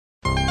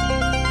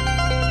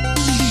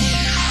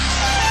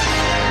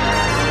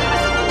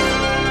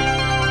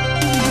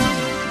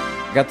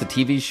I got the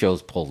TV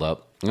shows pulled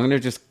up. I'm going to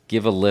just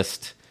give a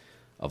list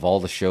of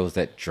all the shows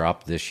that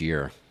dropped this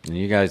year. And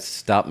you guys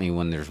stop me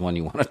when there's one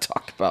you want to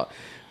talk about.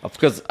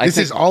 Because this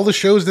is all the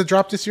shows that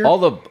dropped this year? All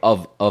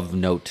the of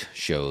note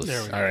shows.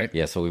 There we go. All right.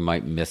 Yeah, so we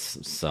might miss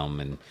some.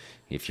 And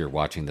if you're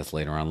watching this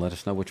later on, let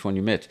us know which one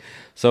you missed.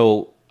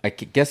 So I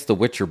guess The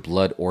Witcher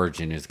Blood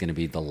Origin is going to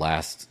be the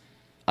last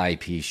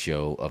IP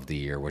show of the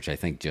year, which I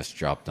think just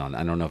dropped on.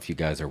 I don't know if you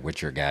guys are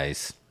Witcher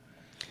guys.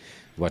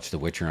 Watch The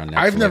Witcher on Netflix.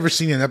 I've never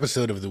seen an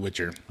episode of The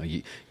Witcher.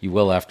 You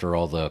will after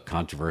all the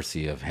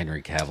controversy of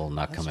Henry Cavill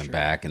not coming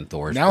back and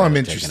Thor's. Now I'm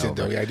interested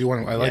though. Yeah, I do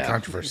want. I like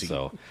controversy.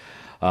 So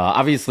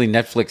obviously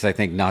Netflix, I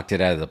think, knocked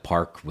it out of the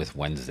park with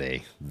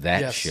Wednesday.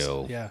 That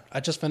show. Yeah, I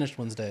just finished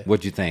Wednesday.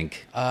 What'd you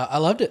think? I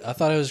loved it. I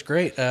thought it was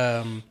great.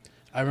 I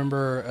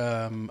remember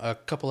a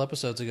couple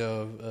episodes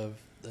ago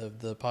of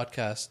the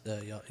podcast,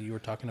 you were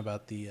talking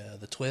about the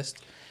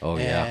twist. Oh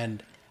yeah.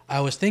 And I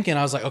was thinking,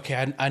 I was like,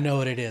 okay, I know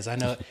what it is. I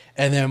know it.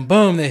 And then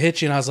boom, they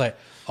hit you, and I was like,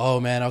 oh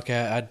man,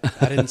 okay,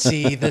 I didn't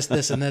see this,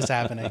 and this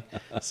happening.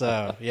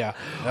 So yeah,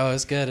 no, it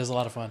was good. It was a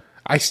lot of fun.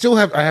 I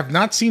have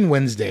not seen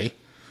Wednesday,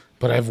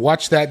 but I've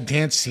watched that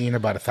dance scene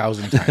about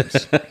 1,000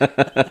 times.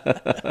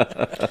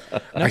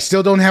 I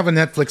still don't have a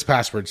Netflix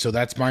password, so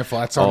that's my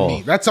fault. That's on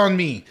me. That's on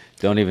me.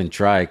 Don't even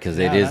try, because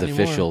it is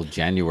official.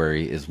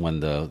 January is when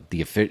the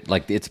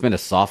it's been a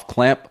soft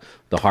clamp.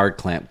 The hard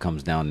clamp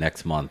comes down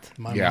next month.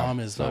 My mom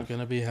is not going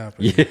to be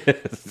happy.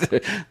 Yes.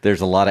 There's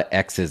a lot of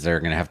exes that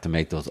are going to have to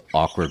make those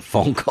awkward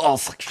phone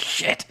calls. Like,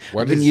 shit,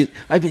 I've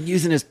been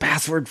using his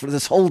password for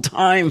this whole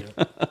time.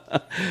 Yeah.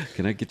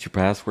 Can I get your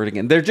password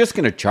again? They're just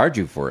going to charge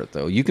you for it,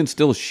 though. You can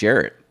still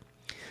share it.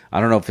 I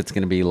don't know if it's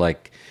going to be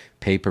like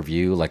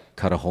pay-per-view, like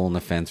cut a hole in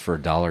the fence for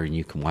 $1 and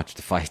you can watch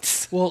the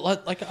fights. Well,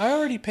 like I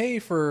already pay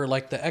for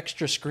like the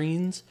extra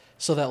screens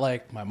so that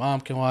like my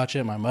mom can watch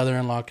it, my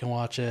mother-in-law can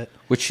watch it,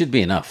 which should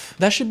be enough.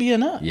 That should be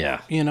enough.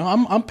 Yeah, you know,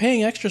 I'm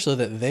paying extra so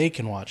that they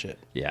can watch it.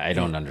 Yeah, I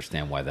don't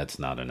understand why that's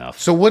not enough.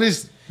 So what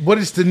is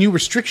the new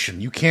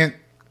restriction? You can't.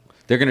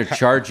 They're going to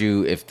charge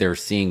you if they're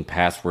seeing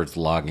passwords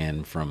log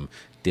in from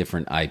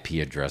different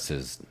IP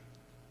addresses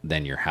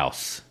than your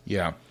house.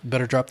 Yeah.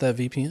 Better drop that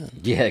VPN.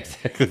 Yeah,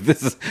 exactly.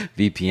 This is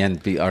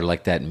VPN are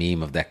like that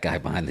meme of that guy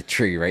behind the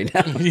tree right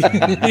now.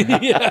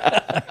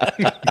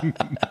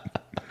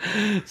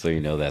 So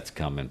you know that's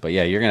coming. But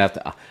yeah, you're going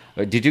to have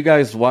to... did you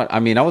guys watch... I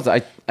mean,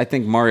 I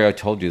think, Mario, I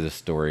told you this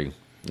story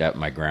that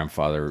my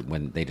grandfather,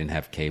 when they didn't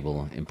have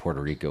cable in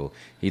Puerto Rico,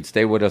 he'd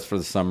stay with us for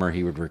the summer.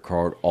 He would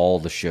record all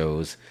the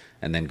shows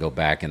and then go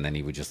back, and then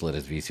he would just let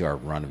his VCR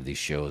run of these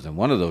shows. And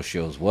one of those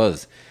shows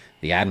was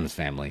The Addams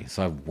Family.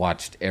 So I've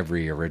watched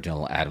every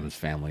original Addams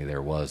Family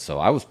there was. So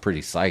I was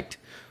pretty psyched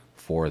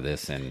for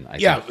this. And I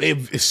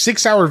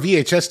 6-hour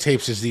VHS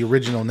tapes is the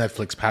original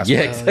Netflix password.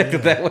 Yeah, exactly.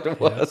 That's what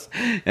it was.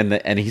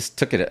 And he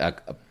took it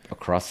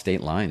across state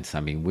lines.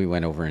 I mean, we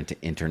went over into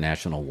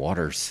international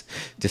waters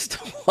just to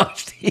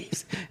watch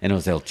these. And it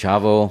was El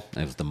Chavo.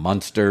 It was The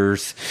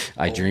Munsters.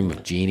 I Dream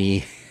of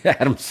Jeannie.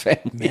 Addams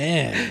Family.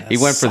 Man, he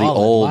went for the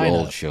old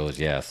lineup. shows.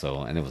 Yeah.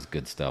 So, and it was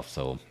good stuff.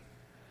 So,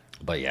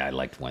 but yeah, I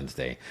liked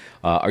Wednesday.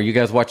 Are you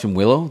guys watching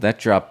Willow? That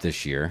dropped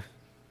this year.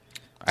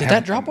 Did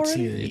that drop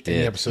already? It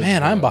did.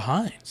 Man, I'm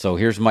behind. So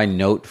here's my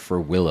note for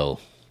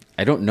Willow.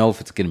 I don't know if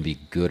it's going to be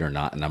good or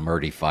not, and I'm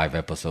already 5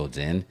 episodes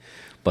in,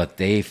 but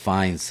they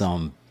find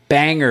some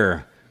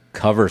banger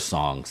cover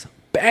songs.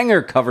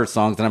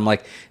 And I'm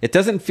like, it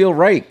doesn't feel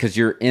right because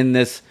you're in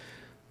the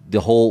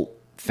whole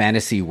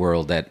fantasy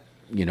world that,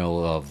 you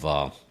know,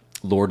 of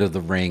Lord of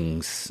the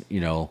Rings, you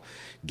know,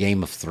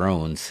 Game of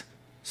Thrones.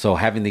 So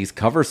having these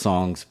cover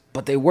songs,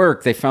 but they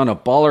work. They found a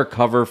baller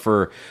cover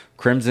for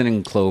Crimson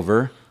and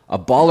Clover, a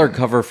baller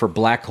cover for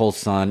Black Hole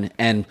Sun,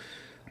 and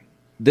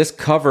this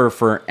cover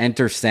for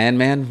Enter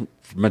Sandman,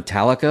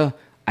 Metallica,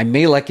 I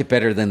may like it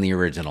better than the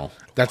original.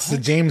 That's the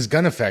James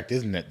Gunn effect,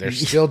 isn't it?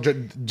 There's still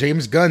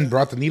James Gunn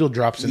brought the needle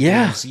drops into the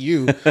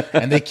MCU,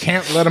 and they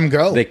can't let him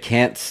go. They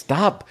can't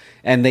stop,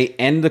 and they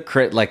end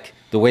the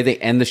the way they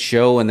end the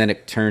show, and then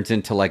it turns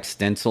into like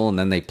stencil, and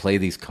then they play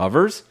these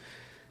covers,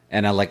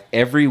 and I like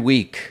every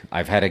week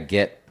I've had to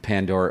get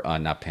Shazam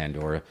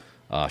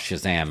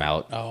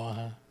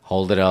out,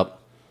 hold it up.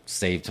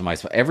 Save to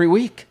myself every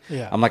week.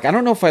 Yeah. I'm like, I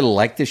don't know if I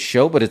like this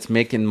show, but it's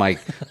making my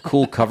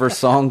cool cover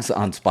songs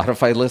on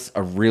Spotify list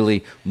a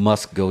really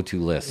must go to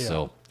list. Yeah.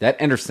 So that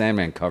Enter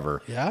Sandman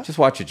cover, just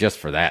watch it just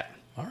for that.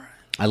 All right.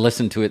 I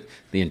listened to it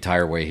the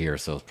entire way here,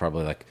 so it's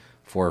probably like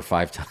 4 or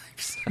 5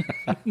 times.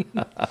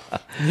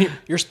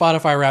 You're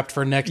Spotify wrapped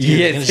for next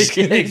year. Yes,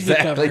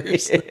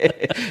 exactly.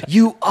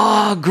 You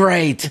are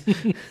great.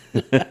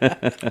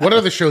 What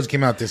other shows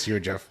came out this year,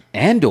 Jeff?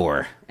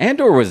 Andor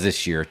was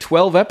this year,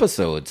 12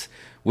 episodes,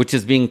 which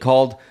is being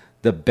called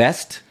the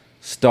best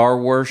Star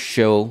Wars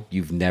show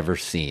you've never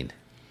seen.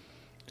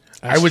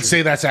 I would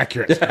say that's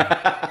accurate.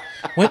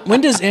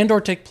 When does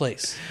Andor take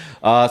place?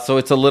 So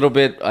it's a little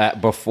bit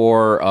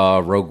before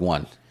Rogue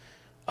One.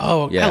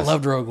 Oh, yes. I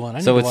loved Rogue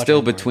One. So it's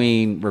still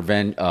between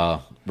Revenge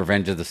of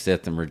the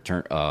Sith and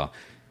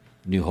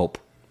New Hope.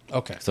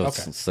 Okay. So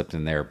it's slipped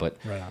in there. But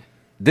right on.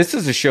 This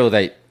is a show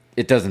that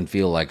it doesn't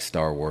feel like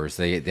Star Wars.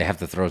 They have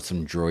to throw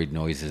some droid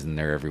noises in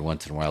there every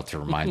once in a while to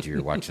remind you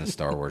you're watching a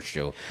Star Wars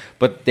show.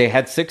 But they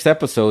had 6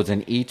 episodes,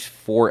 and each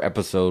 4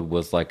 episode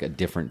was like a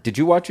different. Did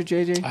you watch it,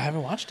 JJ? I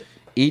haven't watched it.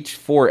 Each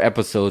 4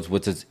 episodes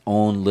was its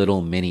own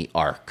little mini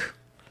arc.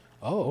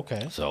 Oh,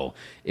 okay. So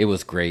it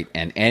was great.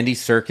 And Andy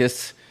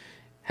Serkis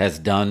has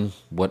done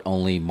what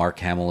only Mark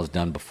Hamill has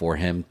done before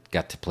him.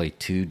 Got to play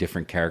 2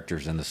 different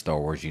characters in the Star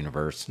Wars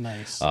universe.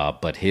 Nice.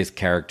 But his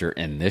character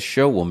in this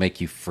show will make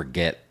you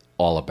forget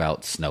all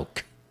about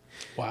Snoke.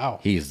 Wow.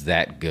 He's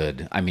that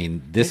good. I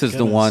mean, this Thank is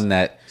goodness. the one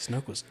that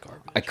Snoke was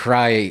garbage. I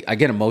cry. I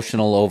get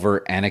emotional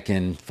over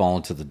Anakin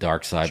falling to the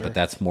dark side, Sure. but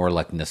that's more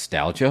like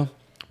nostalgia.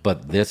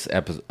 But this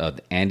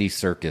episode, Andy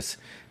Serkis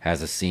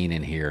has a scene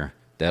in here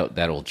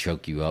that'll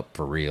choke you up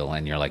for real,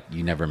 and you're like,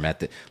 you never met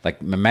the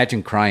like.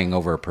 Imagine crying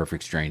over a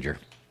perfect stranger.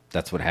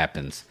 That's what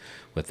happens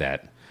with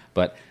that.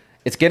 But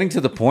it's getting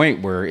to the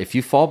point where if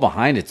you fall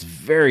behind, it's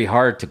very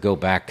hard to go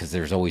back because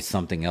there's always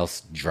something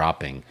else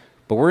dropping.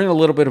 But we're in a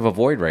little bit of a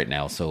void right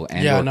now, so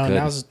Andor Yeah, no,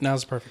 could,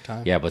 now's the perfect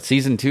time. yeah, but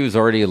season 2 is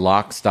already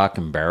lock, stock,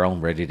 and barrel,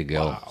 ready to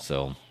go. Wow.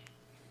 So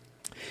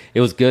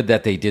it was good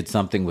that they did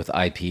something with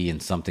IP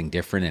and something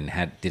different,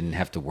 and didn't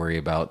have to worry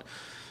about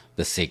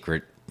the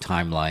sacred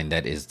timeline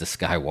that is the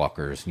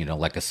Skywalkers. You know,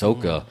 like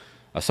Ahsoka,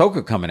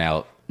 Ahsoka coming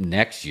out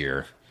next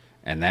year,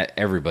 and that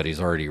everybody's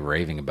already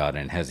raving about it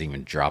and hasn't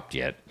even dropped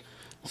yet.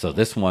 So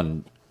this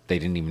one, they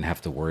didn't even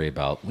have to worry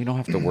about. We don't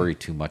have to worry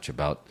too much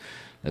about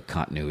the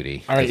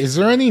continuity. All right, is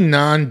there any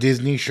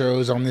non-Disney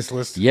shows on this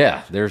list?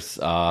 Yeah, there's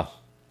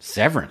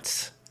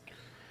Severance.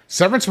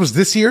 Severance was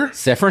this year?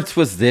 Severance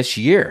was this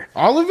year.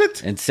 All of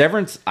it? And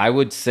Severance, I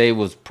would say,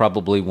 was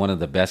probably one of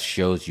the best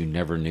shows you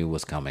never knew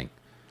was coming.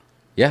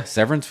 Yeah,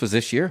 Severance was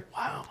this year.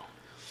 Wow.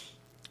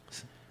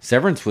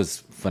 Severance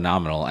was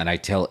phenomenal, and I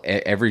tell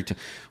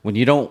when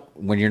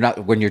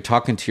you're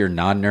talking to your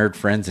non-nerd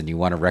friends and you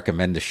want to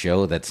recommend a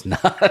show that's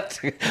not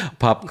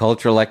pop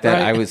culture like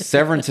that, Right.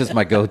 Severance is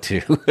my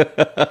go-to.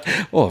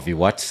 Oh, have you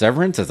watched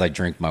Severance? As I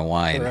drink my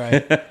wine,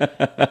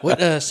 Right.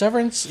 What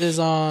Severance is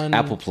on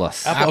Apple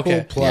Plus.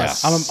 Apple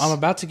Plus. Yeah. I'm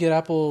about to get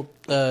Apple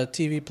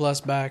TV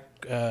Plus back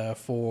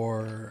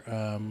for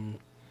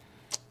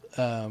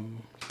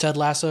Ted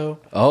Lasso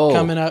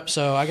coming up.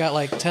 So I got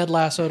like Ted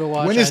Lasso to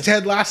watch. When is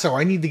Ted Lasso?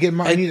 I need to get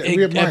mine. I need to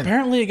re-up mine.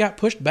 Apparently, it got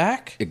pushed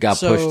back. It got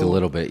pushed a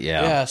little bit,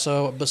 yeah. Yeah.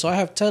 So I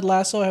have Ted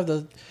Lasso. I have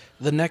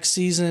the next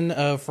season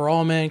of For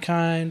All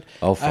Mankind.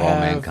 Oh, For I All have,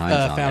 Mankind's on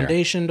there.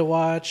 Foundation to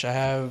watch. I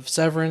have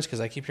Severance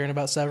because I keep hearing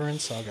about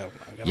Severance. So I'll go.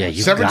 Yeah,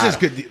 you Severance got is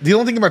 'em. good. The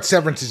only thing about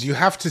Severance is you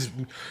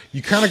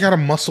kind of got to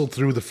muscle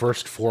through the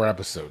first 4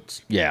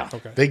 episodes. Yeah.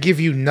 Okay. They give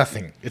you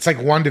nothing. It's like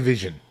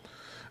WandaVision.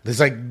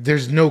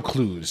 There's no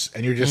clues,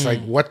 and you're just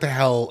like, what the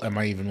hell am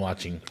I even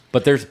watching?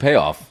 But there's a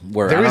payoff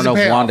where There I is don't a know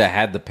if payoff. Wanda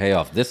had the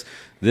payoff. This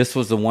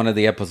was one of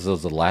the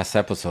episodes, the last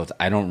episodes.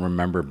 I don't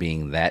remember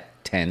being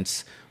that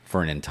tense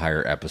for an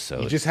entire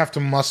episode. You just have to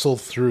muscle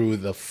through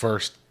the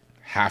first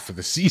half of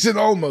the season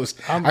almost.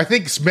 I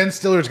think Ben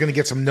Stiller is going to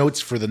get some notes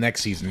for the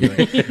next season.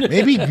 Like,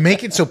 maybe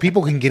make it so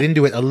people can get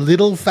into it a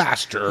little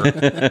faster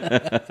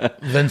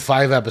than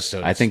 5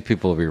 episodes. I think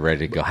people will be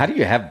ready to go. How do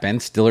you have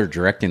Ben Stiller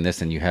directing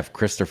this and you have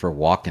Christopher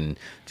Walken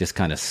just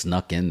kind of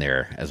snuck in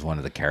there as one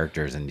of the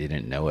characters and you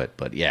didn't know it?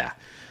 But yeah,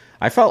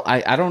 I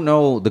don't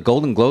know. The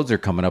Golden Globes are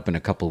coming up in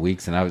a couple of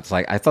weeks, and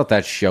I thought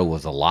that show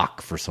was a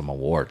lock for some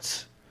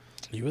awards.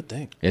 You would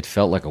think. It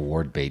felt like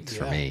award baits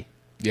for me.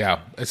 Yeah,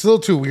 it's a little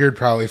too weird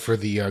probably for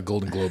the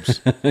Golden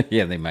Globes.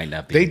 Yeah, they might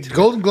not be.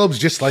 Golden Globes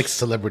just like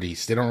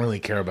celebrities. They don't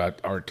really care about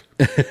art.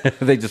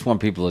 They just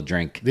want people to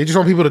drink. They just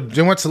want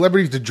they want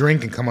celebrities to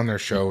drink and come on their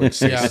show and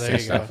say, Yeah, there you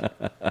stuff.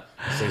 go.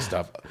 Say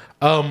stuff.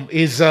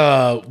 Is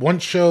one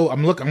show?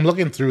 I'm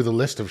looking through the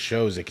list of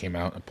shows that came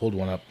out. I pulled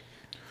one up.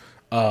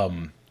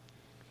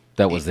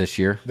 That was this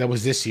year. That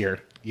was this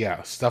year.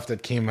 Yeah, stuff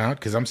that came out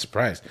because I'm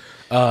surprised.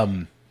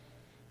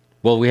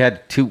 Well, we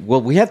had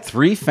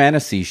 3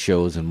 fantasy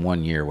shows in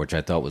one year, which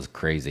I thought was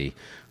crazy.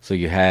 So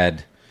you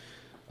had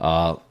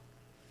The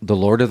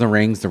Lord of the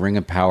Rings, The Ring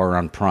of Power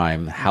on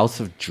Prime, House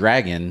of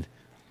Dragon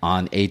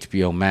on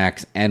HBO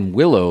Max, and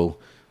Willow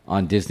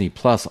on Disney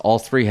Plus. All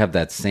 3 have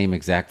that same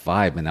exact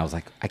vibe, and I was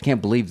like, I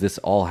can't believe this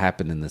all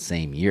happened in the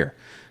same year.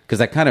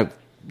 Because I kind of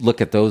look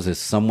at those as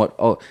somewhat.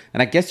 Oh,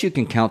 and I guess you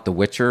can count The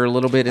Witcher a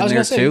little bit in I was there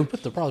gonna say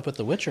too. probably put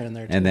The Witcher in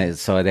there too. And then,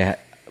 so they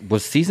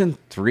was season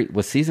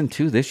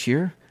 2 this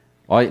year?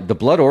 The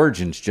Blood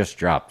Origins just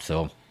dropped,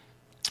 so.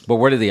 But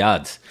what are the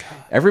odds?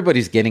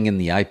 Everybody's getting in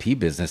the IP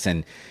business,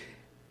 and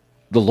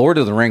The Lord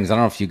of the Rings. I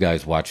don't know if you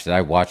guys watched it. I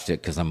watched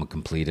it because I'm a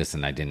completist,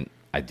 and I didn't.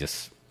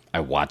 I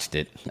watched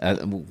it.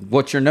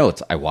 What's your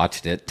notes? I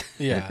watched it.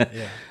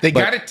 Yeah. They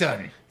got it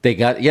done. They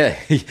got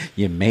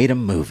You made a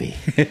movie.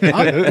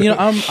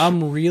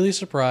 I'm really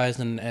surprised,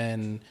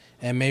 and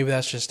maybe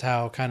that's just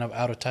how kind of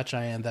out of touch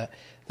I am.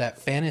 That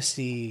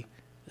fantasy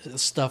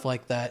stuff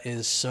like that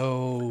is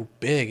so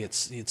big.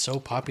 It's so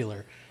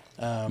popular.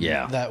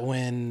 Yeah. That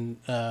when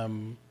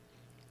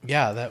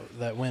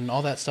that when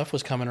all that stuff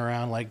was coming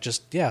around, like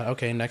just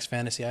okay, next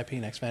fantasy IP,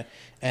 and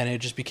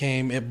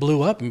it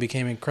blew up and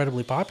became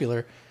incredibly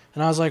popular.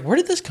 And I was like, where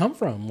did this come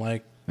from?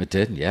 Like, It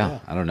did, yeah.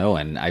 I don't know,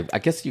 and I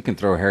guess you can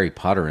throw Harry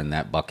Potter in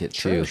that bucket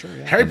too. Sure,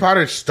 yeah. Harry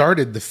Potter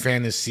started the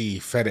fantasy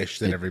fetish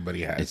that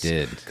everybody has. It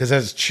did. Because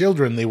as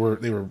children, they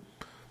were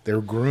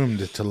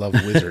groomed to love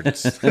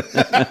wizards.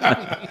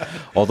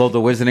 Although the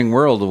Wizarding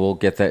World, we'll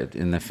get that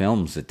in the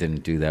films. It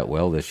didn't do that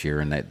well this year,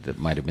 and that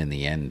might have been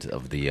the end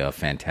of the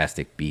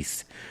Fantastic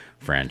Beasts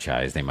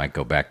franchise. They might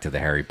go back to the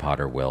Harry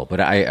Potter well, but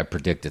I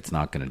predict it's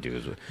not going to do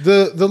as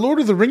well. The Lord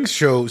of the Rings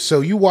show.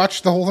 So you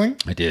watched the whole thing?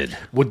 I did.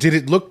 Well, did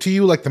it look to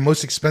you like the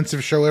most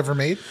expensive show ever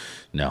made?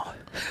 No.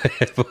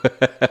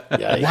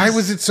 Why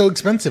was it so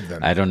expensive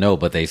then? I don't know,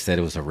 but they said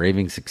it was a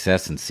raving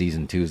success, and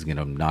season 2 is going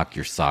to knock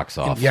your socks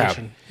off. Yeah.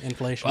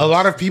 Inflation. A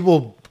lot of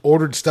people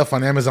ordered stuff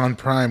on Amazon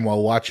Prime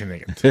while watching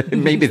it.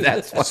 Maybe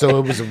that's why. So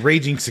it was a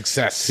raging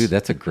success. Dude,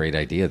 that's a great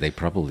idea. They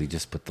probably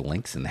just put the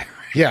links in there.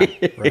 Yeah.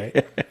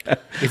 Right.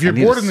 If you're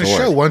need bored a in the sword.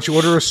 show, why don't you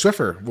order a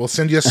Swiffer? We'll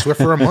send you a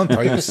Swiffer a month.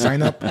 All you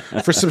sign up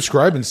for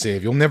Subscribe and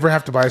Save. You'll never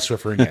have to buy a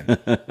Swiffer again.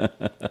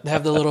 They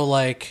have the little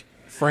like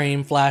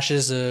frame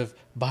flashes of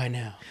buy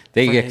now.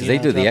 Because they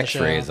do the throughout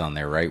X-rays show. on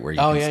there, right? Where you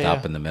Oh, can yeah,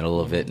 stop yeah. in the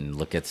middle of it and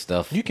look at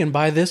stuff. You can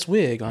buy this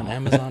wig on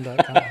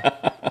Amazon.com.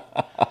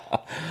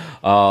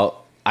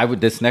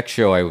 This next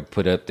show I would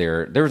put up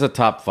there. There was a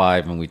top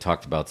 5, and we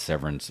talked about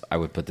Severance. I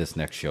would put this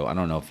next show. I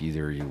don't know if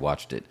either of you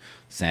watched it.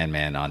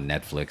 Sandman on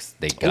Netflix.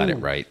 They got it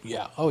right.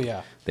 Yeah. Oh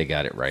yeah. They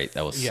got it right.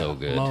 That was Yeah, so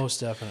good. most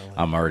definitely.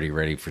 I'm already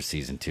ready for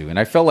season 2, and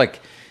I felt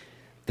like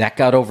that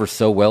got over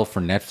so well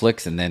for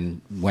Netflix. And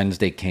then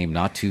Wednesday came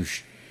not too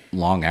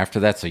long after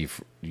that, so you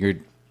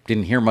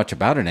didn't hear much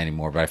about it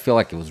anymore. But I feel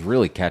like it was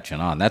really catching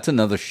on. That's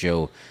another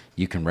show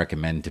you can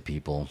recommend to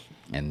people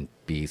and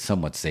be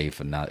somewhat safe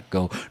and not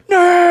go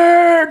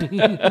nerd.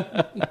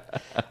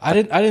 I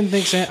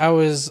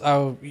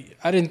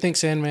didn't think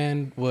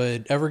Sandman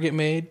would ever get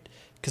made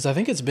because I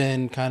think it's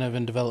been kind of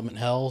in development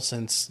hell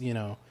since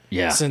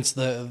since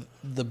the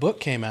book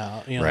came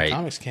out, Right. the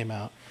comics came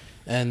out,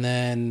 and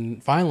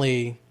then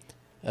finally,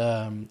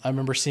 I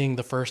remember seeing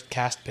the first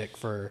cast pick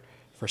for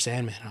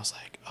Sandman. I was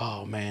like,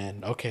 oh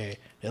man, okay,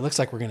 it looks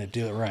like we're gonna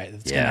do it right.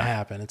 It's gonna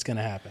happen. It's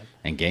gonna happen.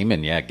 And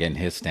Gaiman, getting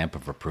his stamp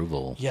of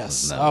approval.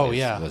 Yes.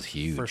 was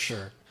huge for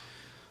sure.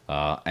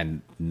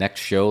 And next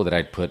show that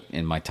I'd put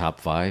in my top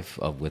 5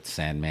 with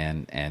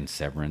Sandman and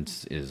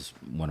Severance is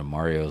one of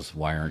Mario's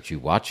Why Aren't You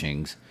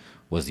Watchings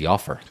was The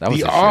Offer. That was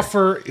The a show.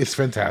 Offer is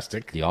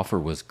fantastic. The Offer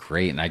was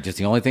great, and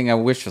the only thing I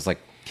wish was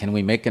like, can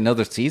we make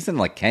another season?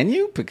 Like, can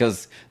you?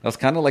 Because that was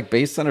kind of like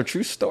based on a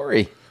true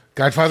story.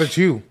 Godfather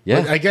 2.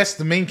 Yeah. But I guess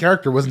the main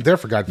character wasn't there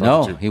for Godfather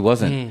No, 2. he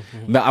wasn't.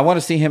 But I want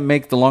to see him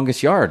make The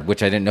Longest Yard,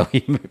 which I didn't know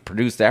he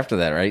produced after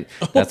that. Right?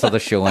 That's how the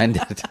show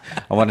ended.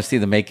 I want to see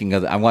the making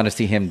of. I want to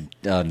see him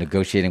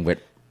negotiating with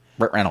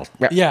Burt Reynolds.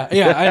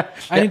 Yeah.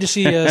 I need to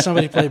see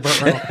somebody play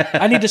Burt Reynolds.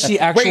 I need to see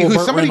actual Wait,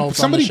 Burt Reynolds.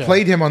 somebody on the show.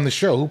 played him on the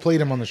show. Who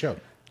played him on the show?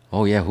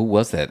 Oh yeah, who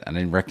was that? I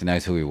didn't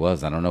recognize who he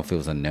was. I don't know if it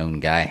was a known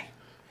guy.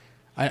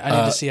 I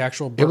need to see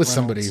actual. Burt It was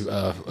Reynolds.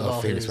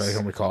 somebody famous, but I his-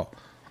 don't recall.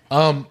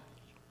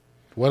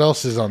 What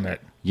else is on there?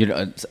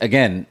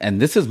 Again,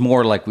 and this is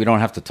more like we don't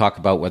have to talk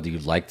about whether you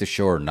like the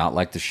show or not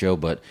like the show,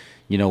 but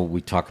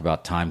we talk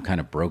about time kind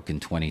of broke in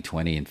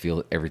 2020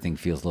 and everything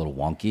feels a little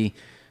wonky.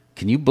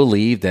 Can you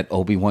believe that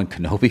Obi-Wan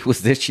Kenobi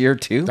was this year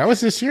too? That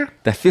was this year?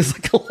 That feels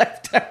like a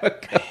lifetime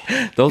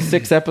ago. Those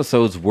 6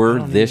 episodes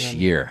were this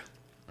year.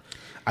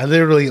 I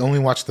literally only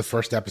watched the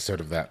first episode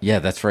of that. Yeah,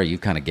 that's right. You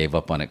kind of gave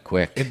up on it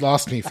quick. It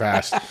lost me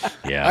fast.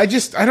 Yeah. I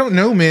don't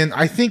know, man.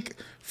 I think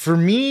for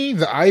me,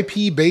 the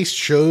IP based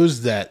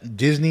shows that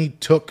Disney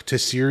took to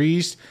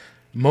series,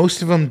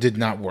 most of them did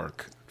not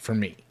work for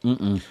me.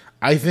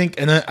 I think,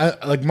 and I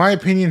like my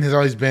opinion has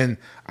always been,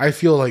 I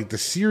feel like the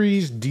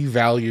series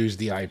devalues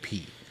the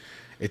IP.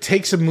 It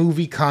takes a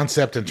movie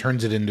concept and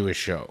turns it into a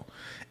show.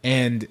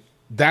 And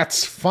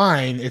that's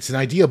fine. It's an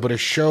idea, but a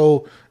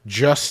show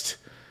just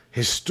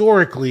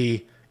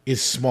historically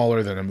is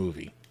smaller than a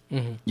movie.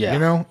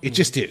 Yeah. It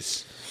just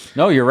is.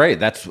 No, you're right.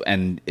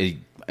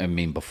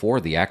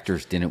 Before the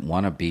actors didn't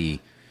want to be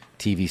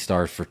TV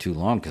stars for too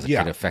long because it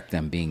Yeah. could affect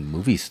them being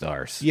movie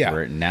stars. Yeah.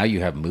 Where now you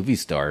have movie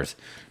stars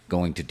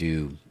going to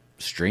do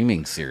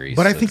streaming series.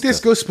 But I and think this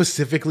stuff. goes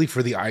specifically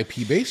for the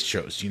IP based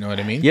shows. You know what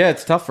I mean? Yeah,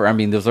 it's tougher.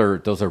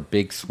 Those are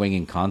big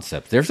swinging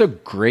concepts. There's a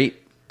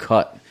great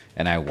cut,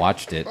 and I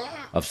watched it,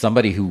 of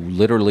somebody who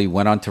literally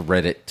went onto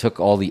Reddit, took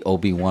all the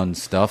Obi-Wan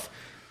stuff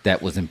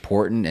that was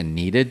important and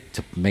needed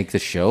to make the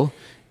show,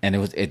 and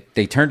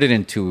they turned it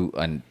into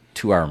a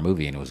 2-hour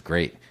movie, and it was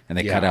great. And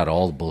they cut out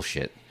all the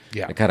bullshit.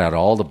 Yeah. They cut out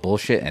all the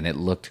bullshit, and it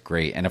looked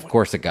great. And of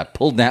course, it got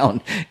pulled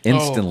down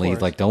instantly.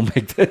 course. Like, don't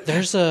make that.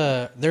 There's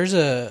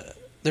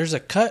a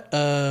cut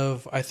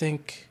of I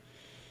think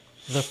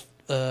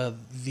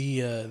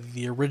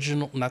the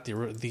original, not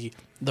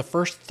the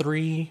first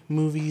 3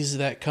 movies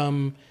that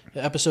come,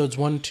 episodes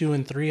 1, 2,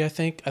 and 3. I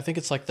think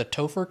it's like the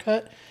Topher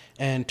cut,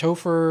 and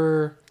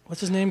Topher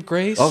what's his name?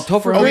 Grace. Oh,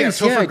 Topher from-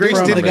 Grace. Topher I do Grace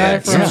from remember the guy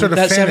that. from Some sort of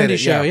that fan 70s edit,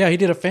 show. yeah. Yeah, he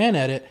did a fan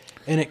edit,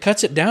 and it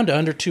cuts it down to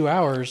under 2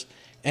 hours,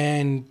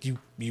 and you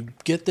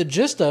get the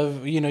gist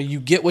of, you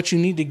get what you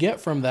need to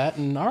get from that,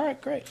 and all right,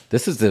 great.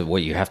 This is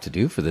what you have to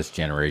do for this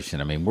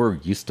generation. I mean, we're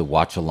used to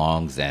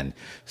watch-alongs and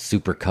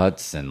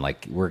supercuts, and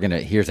like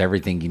here's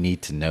everything you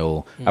need to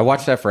know. I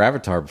watched that for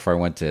Avatar before I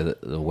went to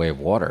The Way of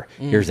Water.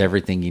 Here's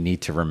everything you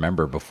need to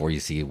remember before you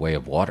see Way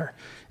of Water.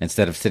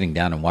 Instead of sitting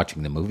down and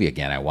watching the movie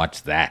again, I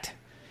watched that,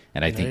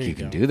 and I think There you you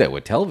can go. do that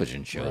with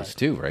television shows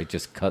too, right?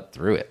 Just cut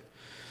through it.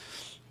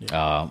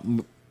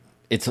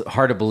 It's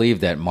hard to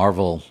believe that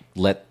Marvel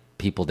let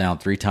people down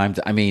 3 times.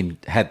 I mean,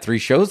 had 3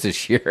 shows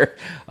this year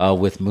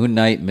with Moon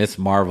Knight, Miss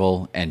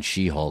Marvel, and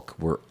She-Hulk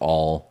were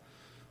all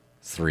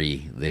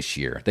 3 this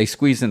year. They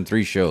squeezed in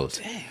 3 shows.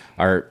 Dang.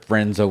 Our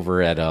friends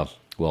over at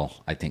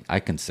I think I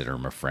consider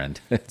him a friend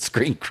at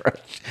Screen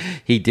Crush.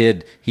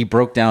 He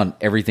broke down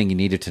everything you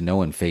needed to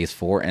know in Phase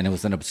 4, and it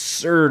was an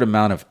absurd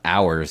amount of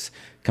hours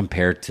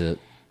compared to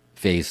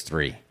Phase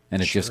 3.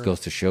 And it just goes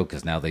to show,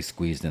 because now they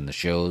squeezed in the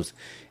shows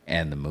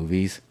and the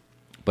movies.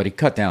 But he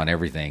cut down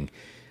everything.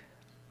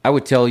 I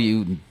would tell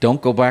you,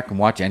 don't go back and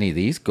watch any of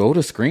these. Go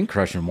to Screen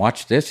Crush and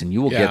watch this, and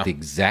you will Yeah. get the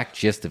exact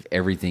gist of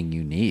everything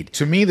you need.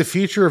 To me, the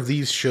future of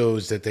these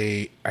shows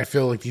I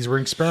feel like these were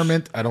an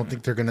experiment. I don't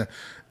think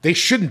they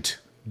shouldn't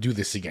do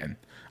this again.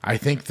 I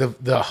think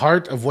the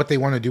heart of what they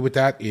want to do with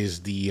that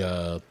is the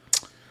The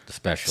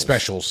specials.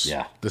 specials.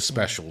 Yeah. The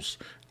specials.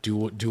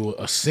 Do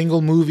a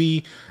single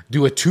movie,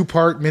 do a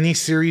 2-part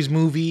miniseries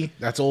movie.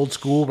 That's old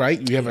school,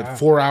 right? You have a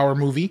 4-hour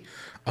movie.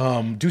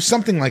 Do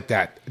something like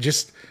that.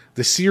 Just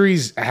the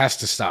series has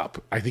to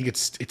stop. I think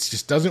it's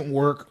just doesn't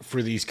work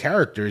for these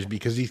characters,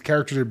 because these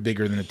characters are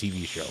bigger than a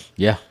TV show.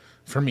 Yeah.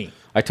 For me.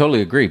 I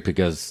totally agree,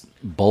 because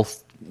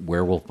both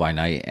Werewolf by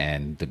Night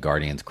and the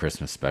Guardians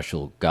Christmas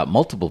special got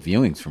multiple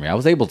viewings for me. I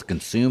was able to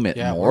consume it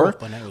Yeah, more Werewolf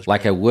by Night was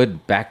like great. I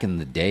would back in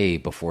the day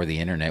before the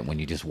internet, when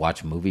you just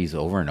watch movies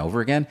over and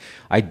over again.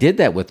 I did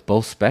that with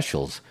both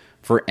specials.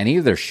 For any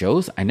of their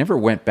shows, I never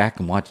went back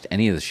and watched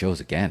any of the shows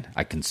again.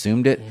 I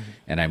consumed it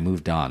and I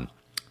moved on.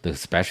 The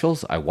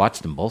specials, I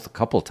watched them both a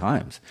couple of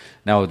times.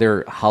 Now,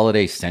 they're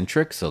holiday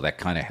centric, so that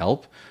kind of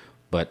helped,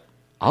 but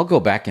I'll go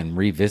back and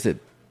revisit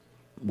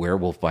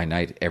Werewolf by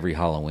Night every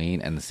Halloween,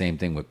 and the same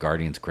thing with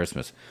Guardians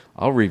Christmas.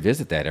 I'll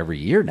revisit that every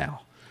year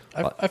now.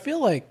 I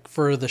feel like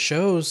for the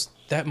shows,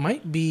 that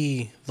might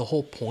be the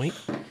whole point,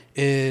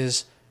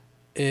 is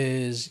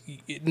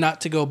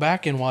not to go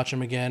back and watch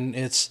them again.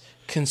 It's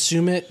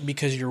consume it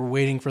because you're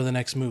waiting for the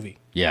next movie.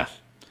 Yeah.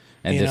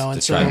 And You this know,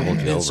 to try to hold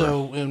you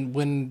over. and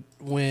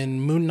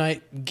when Moon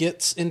Knight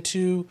gets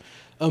into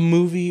a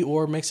movie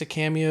or makes a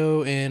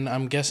cameo in,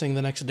 I'm guessing,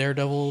 the next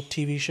Daredevil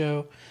TV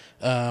show,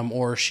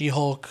 or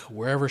She-Hulk,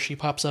 wherever she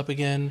pops up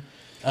again,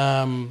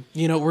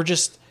 we're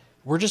just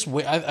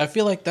I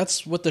feel like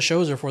that's what the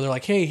shows are for. They're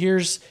like, hey,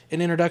 here's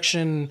an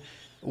introduction.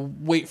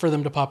 Wait for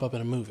them to pop up in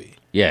a movie.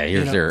 Yeah,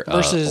 here's their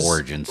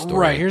origin story.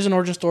 Right, here's an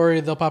origin story.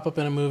 They'll pop up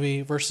in a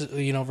movie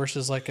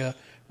versus like a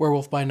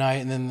Werewolf by Night,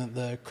 and then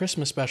the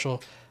Christmas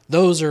special.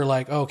 Those are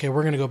like, okay,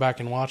 we're gonna go back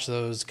and watch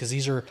those, because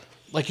these are,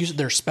 like you said,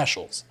 they're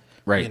specials,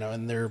 Right.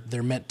 And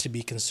they're meant to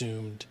be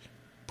consumed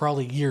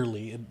probably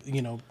yearly,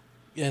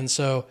 and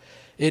so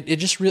it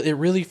just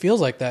really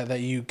feels like that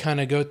you kind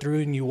of go through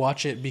and you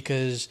watch it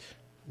because,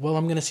 well,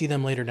 I'm gonna see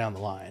them later down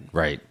the line.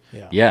 Right.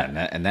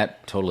 Yeah. And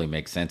that totally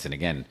makes sense. And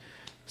again,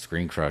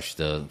 Screen Crush,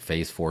 the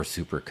Phase 4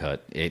 supercut,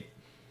 it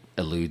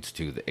alludes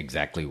to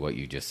exactly what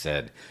you just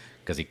said,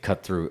 because he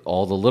cut through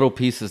all the little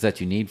pieces that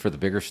you need for the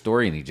bigger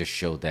story, and he just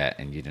showed that,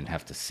 and you didn't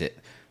have to sit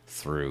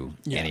through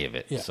any of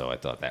it. Yeah. So I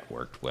thought that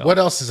worked well. What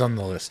else is on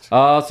the list?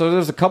 So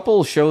there's a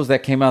couple shows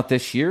that came out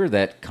this year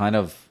that kind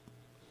of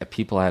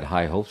people had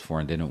high hopes for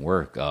and didn't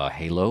work.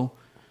 Halo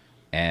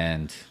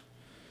and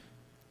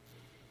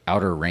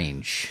Outer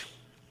Range.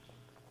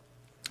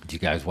 Did you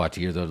guys watch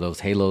either of those?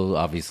 Halo,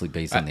 obviously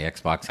based on the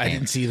Xbox game. I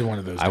didn't see either one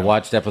of those. I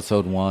watched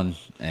episode 1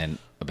 and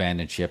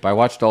Abandoned Ship. I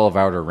watched all of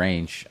Outer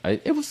Range.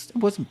 It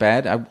wasn't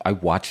bad. I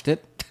watched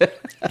it.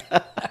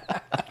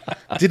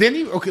 Did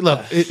any? Okay,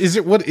 look.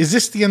 Is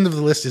this the end of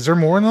the list? Is there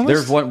more on the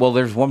list?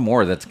 There's one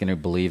more that's going to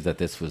believe that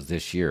this was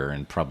this year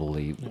and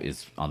probably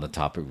is on the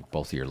top of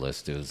both of your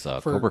list. It was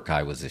Cobra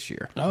Kai was this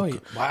year. Oh, yeah.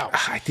 Wow.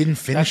 I didn't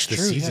finish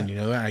That's this true, season. yeah.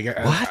 You know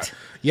that? What?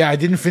 I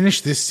didn't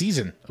finish this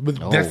season. But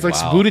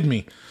Netflix wow. booted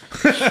me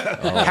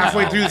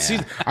halfway through the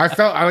season. I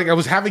felt like I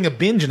was having a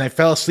binge and I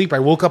fell asleep. I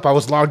woke up. I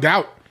was logged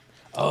out.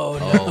 Oh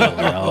no. Oh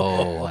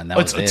no! And that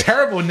It's was it.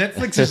 terrible.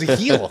 Netflix is a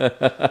heel.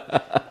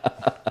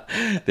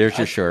 There's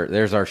your short.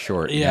 There's our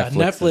short. Yeah,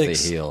 Netflix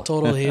is Netflix, a heel.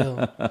 total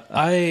heel.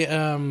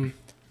 I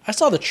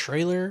saw the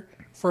trailer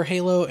for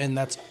Halo, and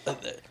this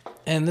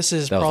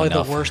is That was probably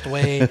enough. the worst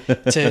way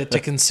to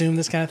consume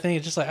this kind of thing.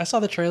 It's just like, I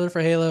saw the trailer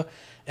for Halo,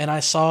 and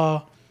I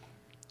saw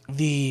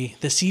the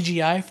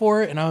CGI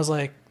for it, and I was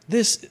like,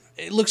 this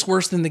it looks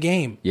worse than the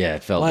game. Yeah,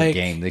 it felt the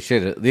game.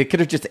 They could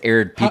have just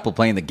aired people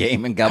playing the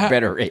game and got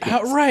better ratings.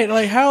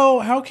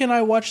 How can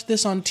I watch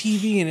this on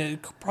TV and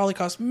it probably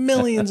costs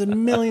millions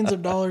and millions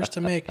of dollars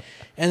to make,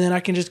 and then I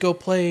can just go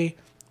play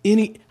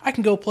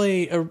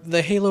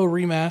the Halo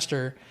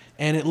remaster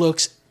and it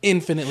looks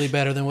infinitely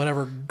better than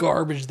whatever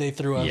garbage they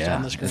threw us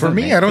on the screen. For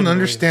me, I don't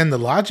understand the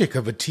logic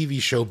of a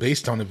TV show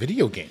based on a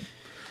video game.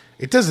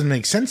 It doesn't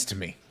make sense to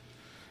me.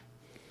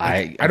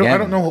 I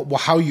don't know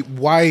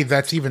why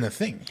that's even a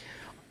thing.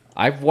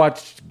 I've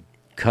watched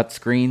cut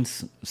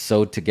screens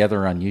sewed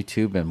together on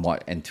YouTube and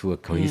into a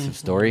cohesive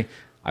story.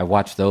 I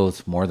watch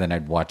those more than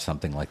I'd watch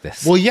something like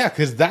this. Well, yeah,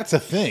 because that's a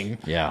thing.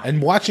 Yeah,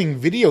 and watching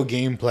video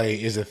gameplay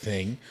is a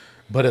thing.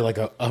 But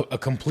a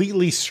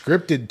completely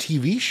scripted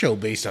TV show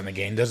based on the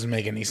game doesn't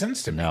make any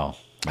sense to me. No.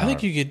 I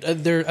think you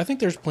could. I think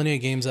there's plenty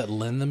of games that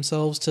lend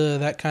themselves to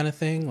that kind of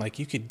thing. Like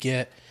you could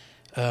get,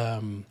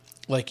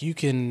 you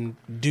can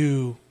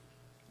do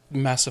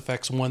Mass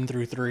Effects 1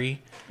 through 3.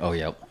 Oh,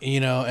 yep.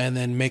 And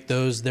then make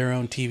those their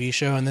own TV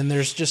show. And then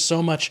there's just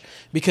so much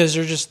because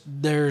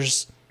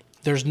there's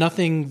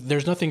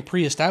nothing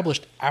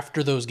pre-established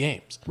after those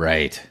games.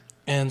 Right.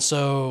 And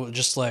so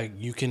just like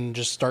you can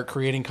just start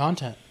creating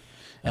content.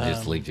 And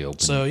just leave you open.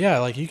 So yeah,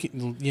 like you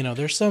can,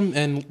 there's some,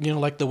 and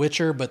like The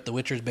Witcher, but The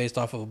Witcher is based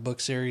off of a book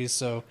series,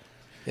 so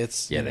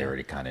it's they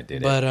already kind of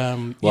did but,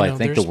 it. But I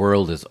think the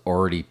world is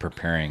already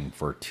preparing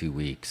for 2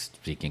 weeks.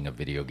 Speaking of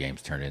video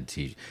games turned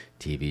into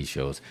TV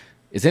shows,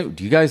 do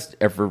you guys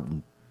ever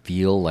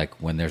feel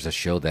like when there's a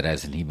show that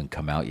hasn't even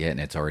come out yet and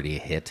it's already a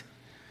hit?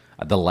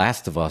 The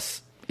Last of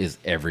Us is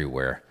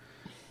everywhere,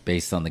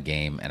 based on the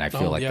game, and I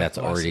feel like that's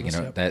already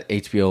that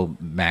HBO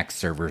Max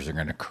servers are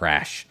gonna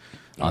crash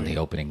on the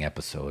opening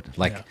episode.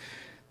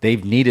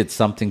 They've needed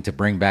something to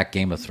bring back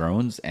Game of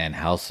Thrones, and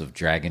House of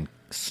Dragon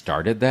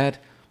started that,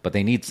 but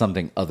they need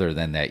something other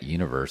than that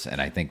universe, and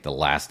I think The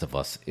Last of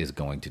Us is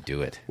going to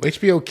do it. Well,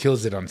 HBO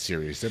kills it on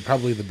series. They're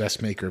probably the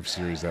best maker of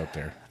series out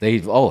there.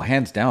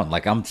 Hands down.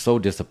 I'm so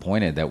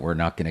disappointed that we're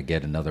not going to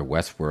get another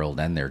Westworld,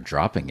 and they're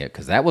dropping it,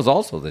 because that was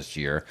also this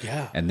year.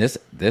 Yeah. And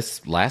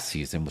this last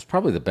season was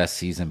probably the best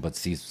season,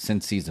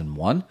 since season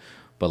 1.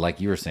 But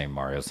like you were saying,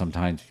 Mario,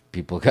 sometimes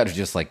people got to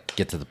just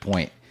get to the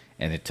point,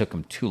 and it took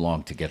them too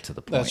long to get to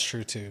the point. That's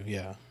true too.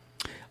 Yeah.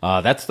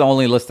 That's the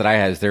only list that I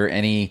had. Is there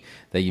any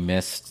that you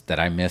missed that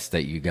I missed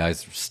that you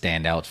guys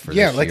stand out for?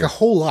 Yeah, this year? a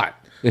whole lot.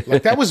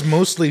 That was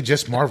mostly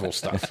just Marvel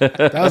stuff.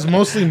 That was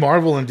mostly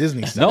Marvel and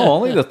Disney stuff. No,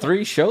 only the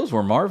 3 shows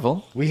were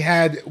Marvel. We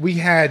had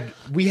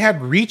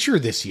Reacher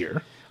this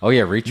year. Oh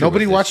yeah, Reacher.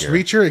 Nobody watched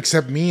Reacher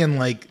except me and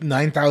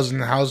 9,000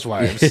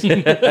 housewives.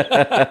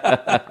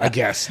 I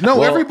guess.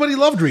 No, everybody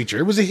loved Reacher.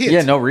 It was a hit.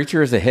 Yeah, no,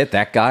 Reacher is a hit.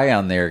 That guy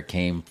on there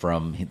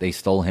they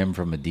stole him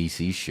from a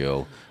DC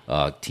show,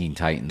 Teen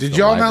Titans. Did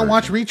y'all not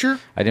watch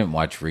Reacher? I didn't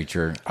watch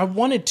Reacher. I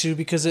wanted to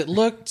because it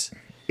looked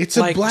it's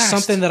a blast.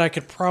 Something that I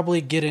could probably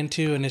get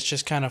into, and it's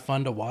just kind of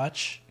fun to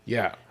watch.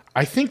 Yeah.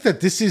 I think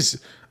that this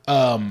is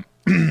I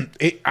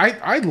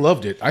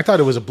loved it. I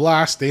thought it was a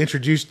blast. They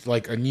introduced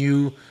a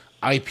new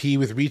IP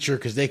with Reacher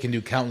because they can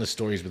do countless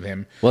stories with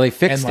him. Well, they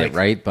fixed it,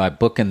 right? By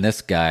booking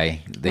this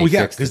guy, they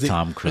fixed the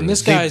Tom Cruise. And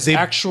this guy's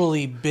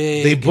actually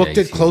big. They booked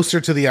it closer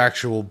to the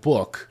actual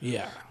book.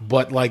 Yeah.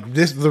 But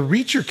the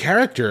Reacher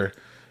character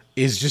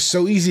is just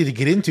so easy to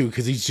get into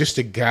because he's just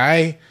a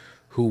guy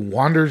who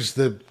wanders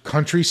the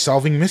country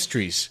solving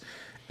mysteries.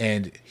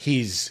 And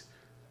he's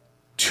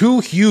too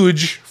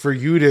huge for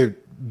you to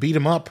beat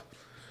him up.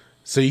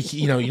 So,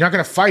 you're not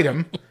going to fight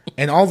him.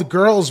 And all the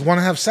girls want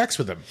to have sex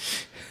with him.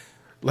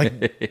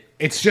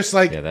 It's just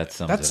that's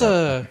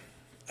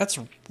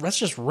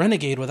just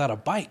Renegade without a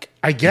bike.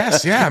 I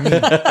guess, yeah. I mean,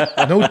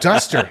 no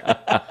duster.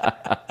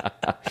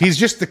 He's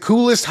just the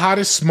coolest,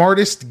 hottest,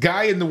 smartest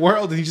guy in the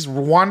world, and he just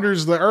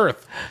wanders the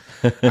earth.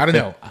 I don't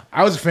know.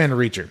 I was a fan of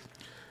Reacher.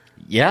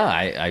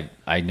 Yeah,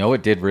 I know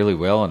it did really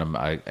well, and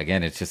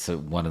again, it's just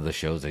one of the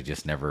shows I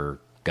just never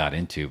got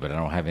into, but I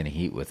don't have any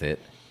heat with it.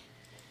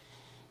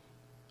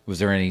 Was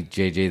there any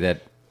JJ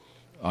that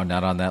are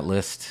not on that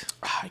list?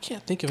 I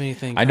can't think of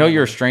anything. I know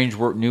your Strange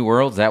New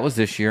Worlds. That was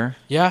this year.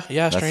 Yeah,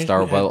 That's Strange.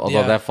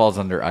 Although that falls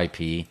under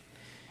IP.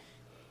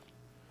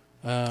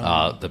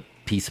 The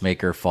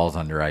Peacemaker falls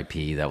under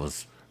IP. That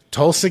was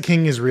Tulsa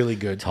King is really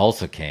good.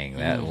 Tulsa King.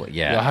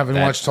 Y'all haven't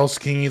watched Tulsa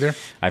King either?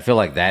 I feel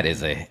like that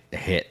is a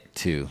hit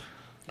too.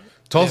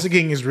 Tulsa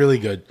King is really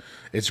good.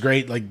 It's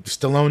great.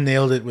 Stallone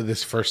nailed it with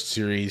his first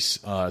series.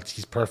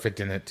 He's perfect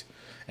in it,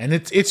 and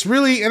it's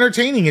really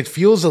entertaining. It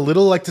feels a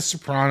little like The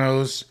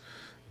Sopranos,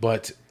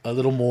 but a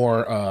little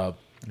more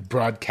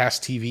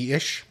broadcast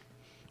TV-ish.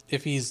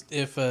 If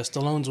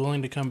Stallone's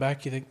willing to come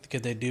back, you think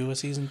could they do a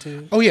season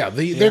 2? Oh yeah,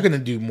 they're going to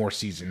do more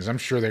seasons. I'm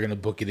sure they're going to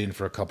book it in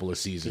for a couple of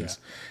seasons.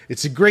 Yeah.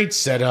 It's a great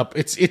setup.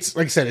 It's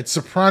like I said, it's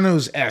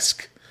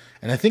Sopranos-esque,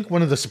 and I think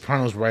one of the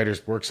Sopranos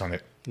writers works on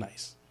it.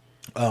 Nice.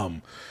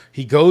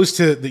 He goes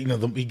to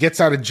he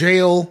gets out of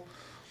jail.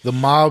 The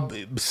mob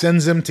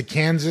sends him to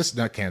Kansas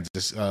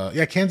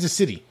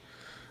City,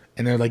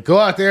 And they're like, go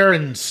out there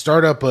and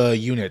start up a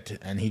unit.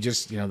 And he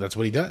just, that's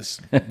what he does,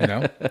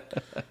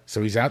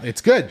 So he's out.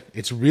 It's good.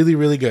 It's really,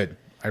 really good.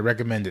 I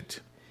recommend it.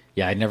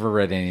 Yeah, I never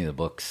read any of the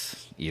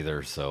books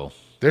either, so.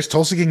 There's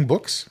Tulsa King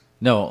books?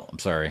 No, I'm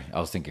sorry. I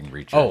was thinking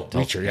Reacher. Oh,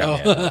 Reacher,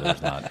 yeah. No,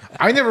 there's not.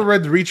 I never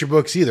read the Reacher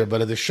books either,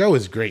 but the show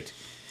is great.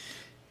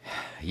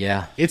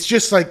 Yeah. It's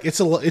just like, it's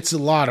a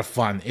lot of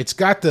fun. It's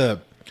got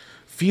the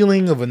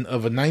feeling of a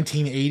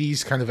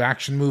 1980s kind of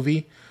action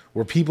movie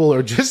where people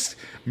are just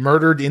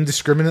murdered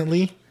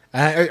indiscriminately.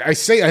 I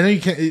know you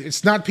can't,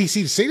 it's not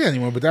PC to say that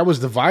anymore, but that was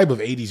the vibe of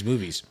 80s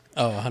movies.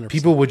 Oh, 100%.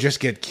 People would just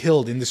get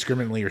killed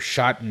indiscriminately or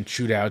shot in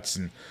shootouts,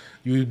 and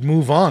you would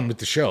move on with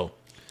the show.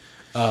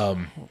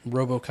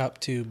 RoboCop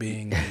 2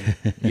 being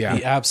the Yeah.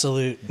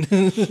 absolute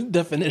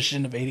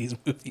definition of 80s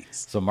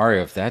movies. So,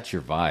 Mario, if that's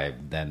your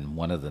vibe, then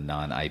one of the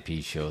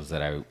non-IP shows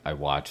that I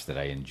watched that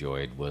I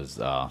enjoyed was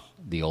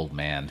The Old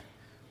Man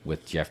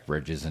with Jeff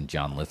Bridges and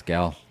John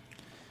Lithgow.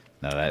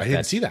 Now I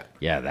didn't see that.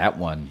 Yeah, that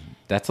one.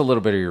 That's a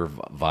little bit of your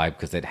vibe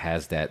because it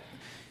has that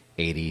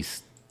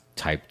 80s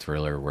type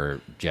thriller where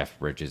Jeff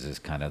Bridges is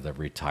kind of the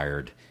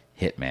retired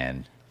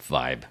hitman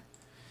vibe.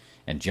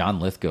 And John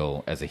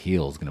Lithgow as a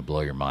heel is going to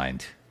blow your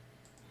mind.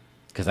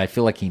 Because I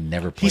feel like he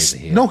never plays a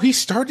heel. No, he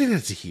started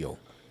as a heel.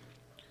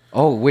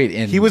 Oh, wait.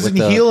 And He was with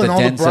in heel in all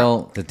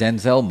the the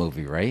Denzel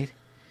movie, right?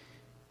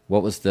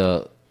 What was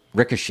the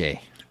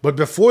Ricochet? But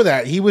before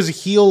that, he was a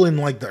heel in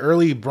like the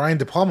early Brian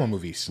De Palma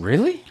movies.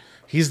 Really?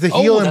 He's the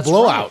heel in that's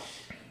Blowout. right.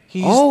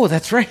 He's, Oh,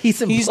 that's right.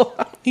 He's in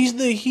Blowout. he's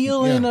the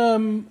heel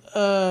in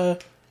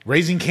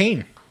Raising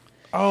Cain.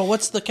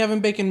 what's the Kevin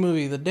Bacon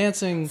movie? The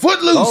dancing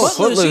Footloose. Oh,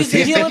 Footloose. He's the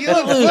He's heel the in Heel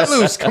in Footloose.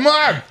 Footloose. Come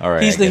on. All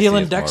right, He's I the guess heel he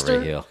in is more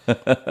of a heel.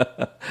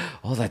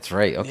 Oh, that's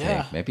right. Okay,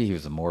 Yeah. maybe he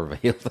was more of a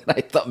heel than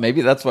I thought.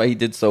 Maybe that's why he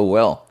did so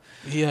well.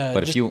 Yeah,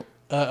 But if you-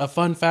 a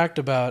fun fact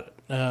about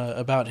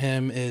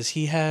him is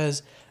he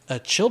has a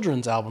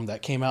children's album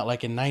that came out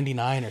like in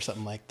 '99 or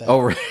something like that.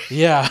 Oh, right.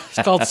 Yeah,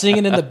 it's called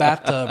 "Singing in the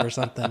Bathtub" or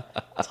something.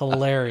 It's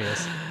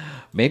hilarious.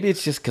 Maybe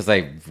it's just because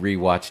I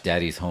rewatched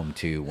Daddy's Home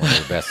 2, one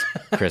of the best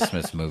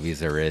Christmas movies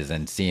there is,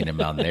 and seeing him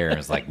on there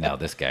is like, no,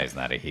 this guy's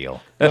not a heel.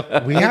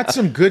 We had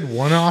some good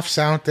one-offs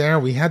out there.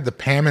 We had the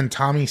Pam and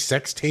Tommy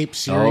sex tape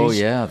series. Oh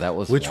yeah, that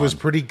was which was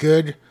one. pretty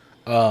good.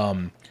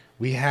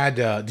 We had.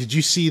 Did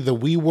you see the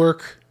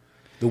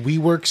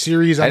WeWork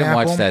series? I On didn't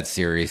Apple? watch that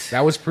series.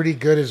 That was pretty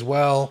good as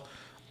well.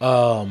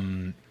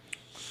 What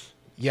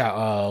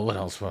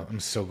else? Well, I'm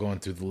still going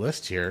through the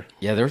list here.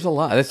 Yeah, there's a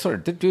lot. That's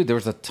sort of, dude. There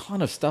was a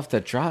ton of stuff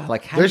that dropped.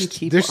 Like, how do you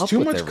keep There's up too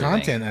with much everything?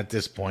 content at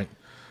this point.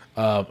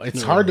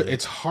 It's hard.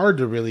 It's hard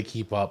to really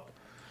keep up.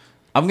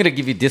 I'm gonna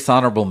give you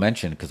dishonorable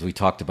mention because we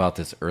talked about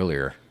this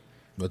earlier.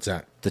 What's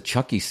that? The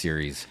Chucky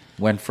series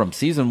went from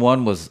season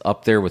 1 was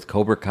up there with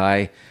Cobra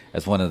Kai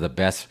as one of the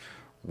best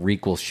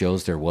requel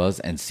shows there was,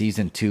 and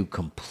season 2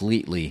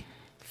 completely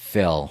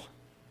fell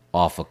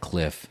off a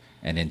cliff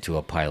and into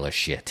a pile of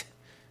shit.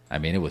 I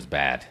mean, it was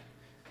bad.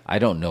 I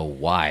don't know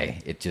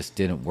why. It just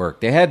didn't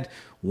work. They had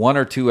 1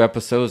 or 2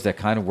 episodes that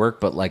kind of worked,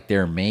 but like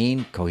their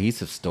main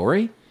cohesive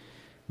story,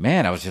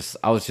 man, I was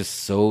just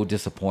so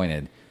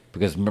disappointed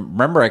because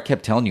remember I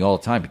kept telling you all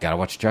the time, you gotta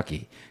watch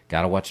Chucky.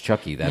 Gotta watch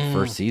Chucky. That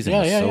first season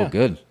was so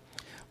good.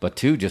 But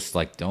 2, just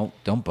like don't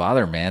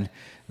bother, man.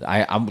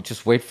 I'm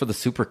just wait for the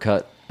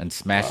supercut and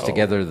smash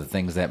together the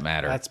things that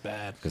matter. That's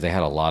bad. Because they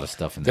had a lot of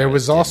stuff in there. There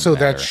was that didn't also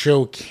that matter.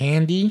 show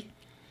Candy,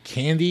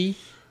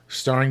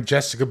 starring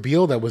Jessica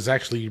Biel. That was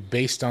actually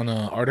based on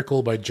an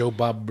article by Joe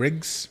Bob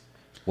Briggs.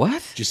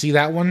 What? Did you see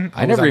that one?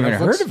 I never even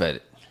heard of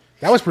it.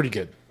 That was pretty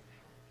good.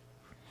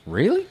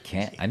 Really?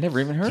 I never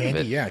even heard Candy,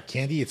 of it. yeah,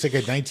 Candy. It's like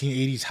a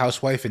 1980s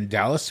housewife in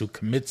Dallas who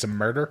commits a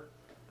murder.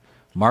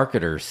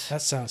 Marketers.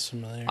 That sounds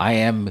familiar. I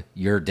am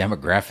your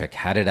demographic.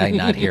 How did I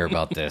not hear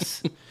about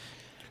this?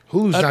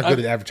 Hulu's not good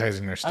at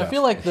advertising their stuff. I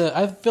feel like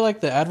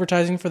the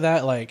advertising for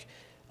that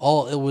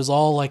it was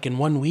all like in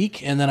 1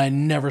 week, and then I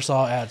never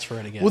saw ads for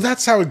it again. Well,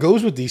 that's how it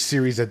goes with these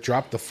series that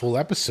drop the full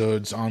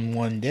episodes on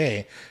one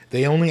day.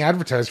 They only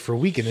advertise for a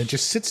week, and it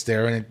just sits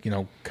there, and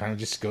it kind of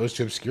just goes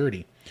to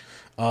obscurity.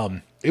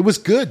 It was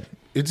good.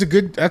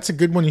 That's a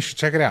good one. You should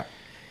check it out.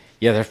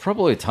 Yeah, there's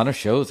probably a ton of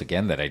shows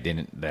again that I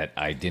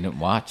didn't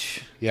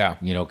watch. Yeah.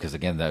 Because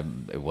again, they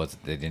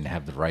didn't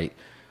have the right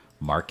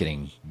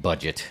marketing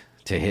budget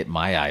to hit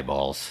my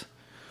eyeballs.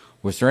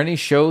 Was there any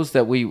shows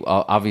that we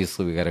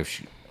obviously we got to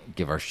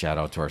give our shout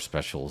out to our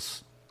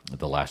specials?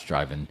 The Last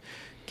Drive-In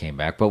came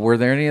back, but were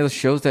there any of the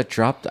shows that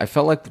dropped? I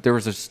felt like there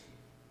was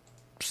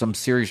some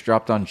series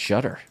dropped on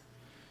Shudder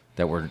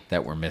that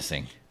were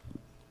missing.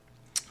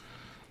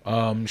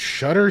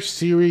 Shudder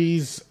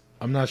series.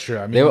 I'm not sure.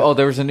 I mean,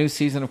 There was a new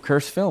season of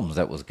Cursed Films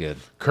that was good.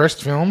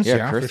 Cursed Films.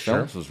 Yeah, for Cursed sure.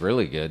 Films was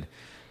really good.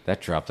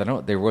 That dropped.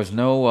 There was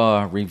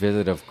no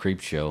revisit of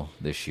Creepshow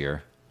this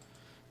year.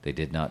 They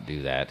did not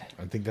do that.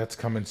 I think that's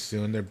coming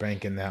soon. They're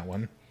banking that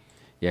one.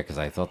 Yeah, because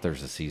I thought there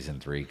was a season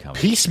 3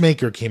 coming.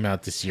 Peacemaker came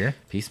out this year.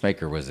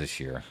 Peacemaker was this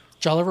year.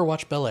 Did y'all ever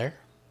watch Bel Air?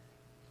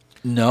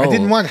 No, I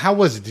didn't watch. How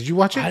was it? Did you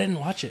watch it? I didn't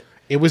watch it.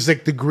 It was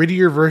like the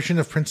grittier version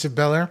of Prince of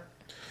Bel Air.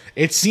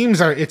 It seems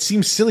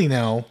silly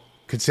now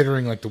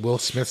considering like the Will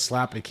Smith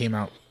slap. It came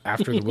out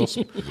after the Will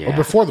Smith or Yeah.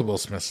 before the Will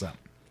Smith slap.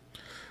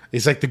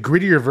 It's like the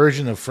grittier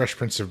version of Fresh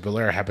Prince of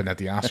Bel-Air happened at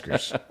the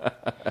Oscars.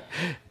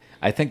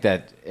 I think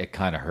that it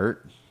kind of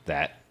hurt.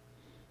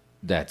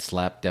 That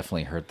slap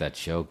definitely hurt that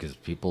show because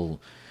people,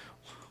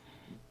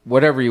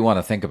 whatever you want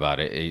to think about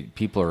it,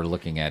 people are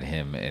looking at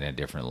him in a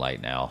different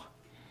light now.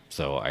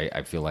 So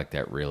I feel like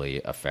that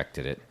really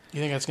affected it. You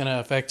think that's going to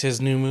affect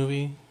his new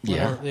movie?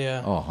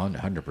 Yeah. Oh,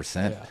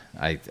 100%.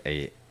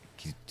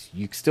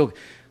 You still,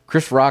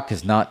 Chris Rock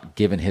has not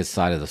given his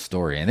side of the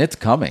story, and it's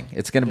coming.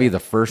 It's going to be the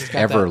first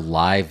ever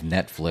live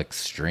Netflix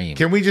stream.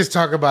 Can we just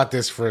talk about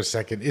this for a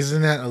second?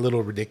 Isn't that a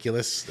little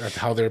ridiculous at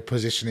how they're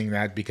positioning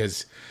that?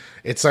 Because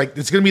it's like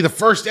it's going to be the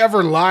first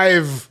ever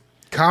live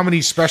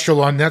comedy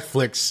special on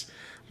Netflix.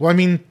 Well, I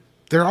mean,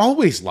 they're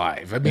always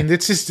live. I mean,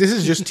 this is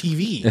just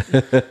TV.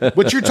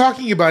 What you're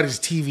talking about is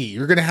TV.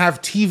 You're going to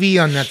have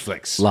TV on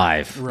Netflix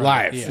Live.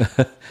 live. Yeah.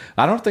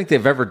 I don't think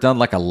they've ever done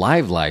like a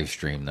live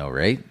stream though,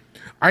 right?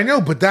 I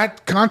know, but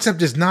that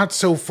concept is not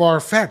so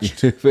far fetched.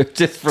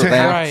 Just for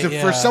that. Right,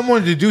 yeah. For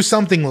someone to do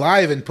something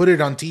live and put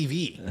it on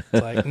TV.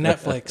 It's like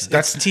Netflix.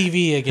 That's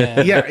TV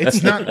again. Yeah,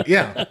 it's not.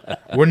 Yeah,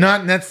 we're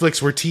not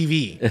Netflix. We're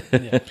TV.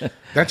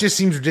 That just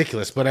seems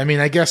ridiculous. But I mean,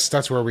 I guess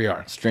that's where we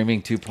are.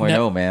 Streaming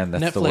 2.0, man.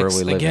 That's the world we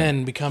Netflix live again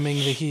in. becoming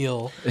the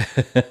heel.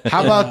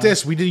 How about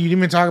this? You didn't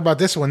even talk about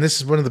this one. This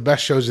is one of the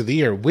best shows of the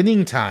year.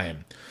 Winning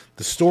Time,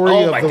 the story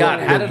Oh of my the, God,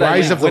 how the did I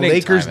rise leave of the Winning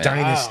Lakers Time,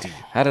 man? dynasty.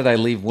 How did I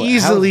leave?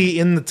 Easily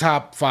in the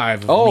top 5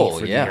 of me Oh,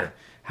 for the yeah. year.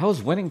 How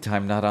is Winning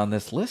Time not on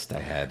this list I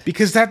had?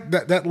 Because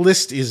that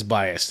list is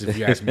biased, if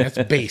you ask me. That's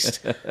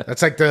based.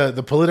 That's like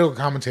the political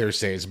commentators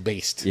say it's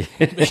based.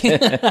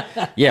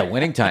 Yeah,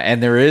 Winning Time.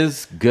 And there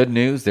is good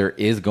news. There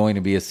is going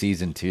to be a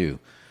season 2.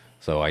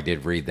 So I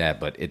did read that,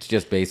 but it's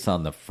just based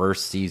on the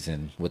first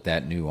season with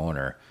that new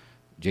owner.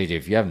 JJ,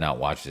 if you have not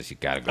watched this, you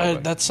got to go.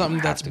 That's You something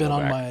have that's to been go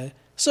on back. my.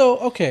 So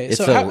okay, It's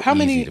so so how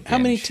many easy to how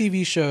many binge.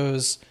 TV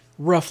shows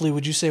roughly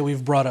would you say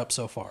we've brought up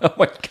so far? Oh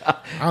my God.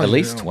 don't At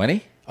least know.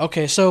 20?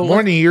 Okay, so More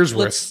than a year's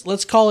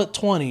let's call it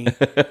 20.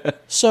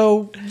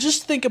 So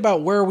just think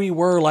about where we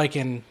were like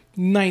in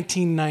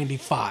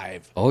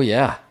 1995. Oh,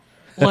 yeah.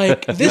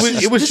 Like this was-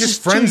 is, it was this just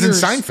is 2 Friends and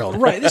years-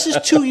 Seinfeld. Right, this is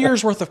 2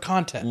 years worth of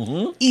content.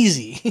 Mm-hmm.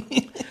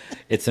 Easy.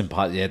 It's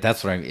impossible. Yeah,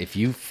 that's what if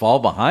you fall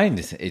behind,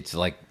 it's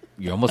like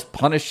you're almost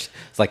punished.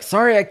 It's like,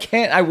 sorry, I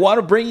can't. I want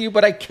to bring you,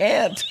 but I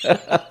can't.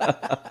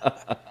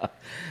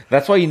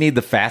 That's why you need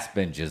the fast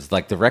binges.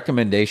 Like the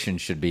recommendation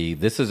should be,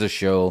 this is a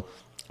show.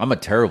 I'm a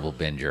terrible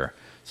binger.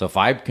 So if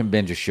I can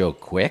binge a show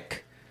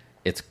quick,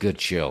 it's a good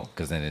show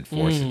because then it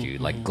forces you.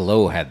 Like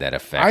Glow had that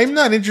effect. I'm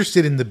not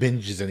interested in the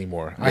binges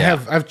anymore. Yeah.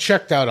 I've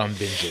checked out on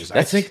binges.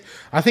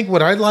 I think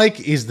what I like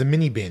is the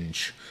mini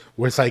binge,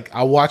 where it's like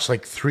I'll watch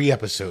like 3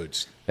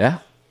 episodes. Yeah.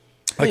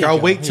 Like you I'll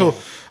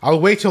go,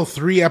 wait till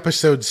 3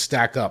 episodes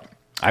stack up.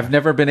 I've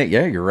never been.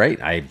 Yeah, you're right.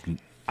 I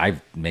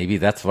maybe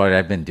that's what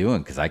I've been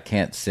doing because I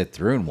can't sit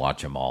through and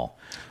watch them all.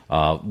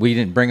 We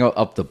didn't bring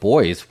up The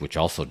Boys, which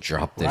also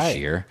dropped this Right.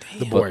 year.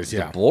 The But Boys,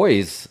 yeah. The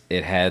Boys,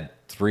 it had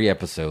 3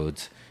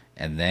 episodes,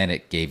 and then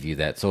it gave you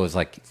that. So it's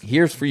like,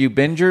 here's for you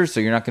bingers, so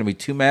you're not going to be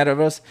too mad at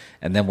us,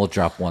 and then we'll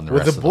drop one the Well,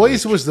 rest The of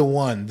Boys the week. was the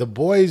one. The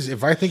Boys,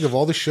 if I think of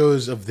all the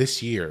shows of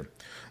this year,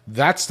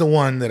 that's the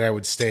one that I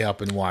would stay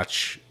up and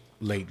watch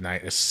late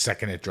night the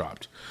second it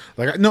dropped.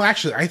 Like no,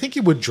 actually, I think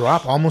it would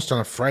drop almost on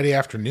a Friday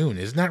afternoon.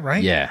 Isn't that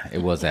right? Yeah,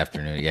 it was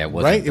afternoon. Yeah, it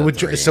was Right, it would.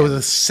 So the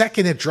the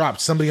second it dropped,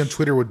 somebody on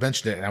Twitter would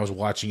mention it, and I was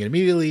watching it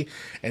immediately,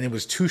 and it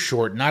was too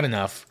short, not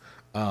enough.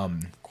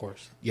 Of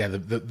course. Yeah,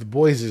 the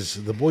Boys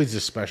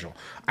is special.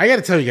 I got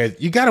to tell you guys,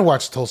 you got to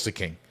watch Tulsa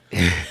King.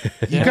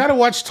 You got to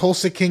watch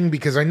Tulsa King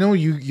because I know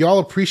y'all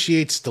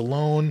appreciate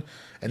Stallone,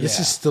 and this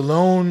Yeah. is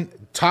Stallone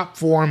top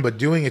form, but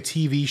doing a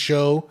TV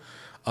show,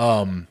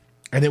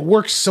 and it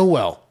works so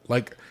well.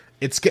 Like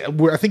I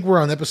think we're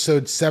on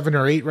episode 7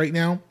 or 8 right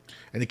now,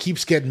 and it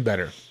keeps getting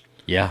better.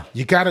 Yeah,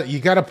 You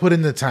gotta put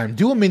in the time.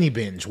 Do a mini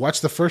binge.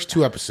 Watch the first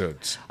 2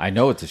 episodes, I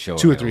know it's a show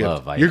 2 or I 3.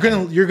 love.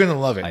 You're gonna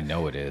love it. I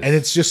know it is. And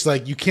it's just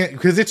like you can't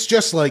because it's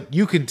just like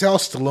you can tell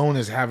Stallone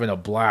is having a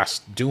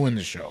blast doing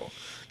the show.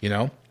 You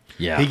know,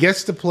 Yeah. he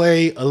gets to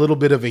play a little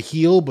bit of a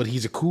heel, but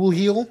he's a cool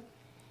heel.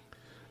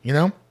 You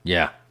know,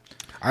 Yeah.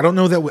 I don't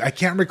know that I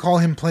can't recall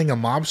him playing a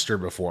mobster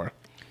before,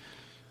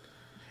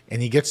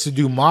 and he gets to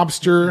do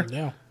mobster.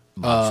 Yeah.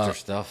 Mobster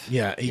stuff.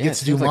 yeah, he it gets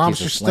to do seems like he's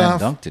mobster a slam stuff.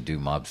 dunk to do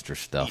mobster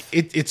stuff.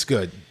 It's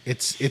good.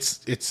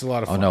 It's a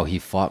lot of Oh fun. no, he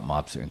fought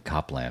mobster in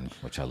Copland,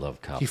 which I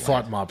love. Copland. He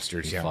fought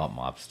mobsters. He Yeah, fought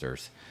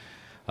mobsters.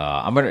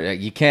 I'm gonna.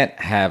 You can't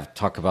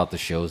talk about the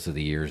shows of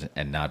the years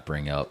and not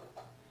bring up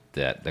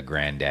that the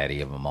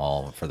granddaddy of them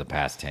all for the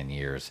past 10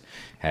 years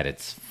had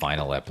its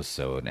final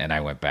episode, and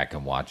I went back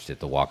and watched it.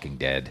 The Walking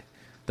Dead,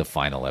 the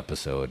final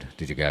episode.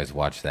 Did you guys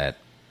watch that?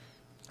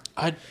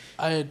 I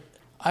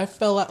I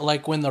fell out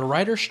like when the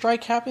writer's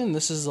strike happened.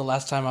 This is the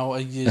last time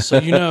so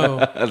you know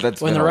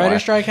That's when been the a while.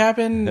 writer's strike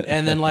happened,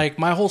 and then like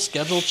my whole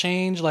schedule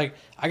changed. Like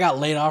I got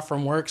laid off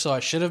from work, so I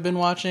should have been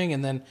watching,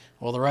 and then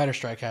the writer's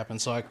strike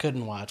happened, so I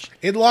couldn't watch.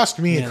 It lost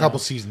me a couple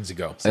seasons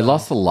ago. It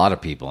lost a lot of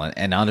people,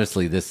 and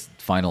honestly, this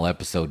final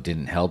episode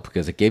didn't help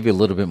because it gave you a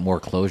little bit more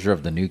closure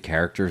of the new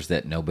characters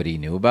that nobody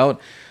knew about.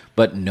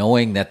 But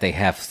knowing that they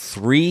have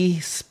 3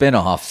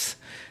 spin-offs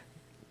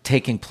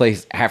taking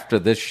place after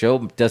this show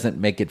doesn't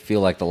make it feel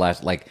like the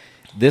last. Like,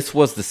 this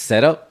was the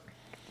setup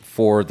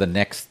for the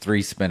next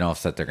 3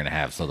 spin-offs that they're going to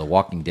have. So The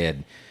Walking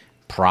Dead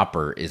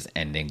proper is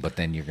ending, but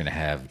then you're going to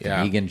have the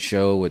Negan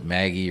show with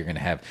Maggie. You're going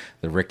to have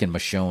the Rick and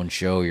Michonne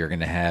show. You're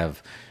going to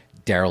have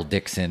Daryl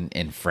Dixon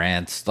in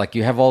France. Like,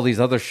 you have all these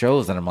other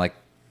shows, and I'm like,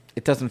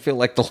 it doesn't feel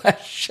like the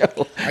last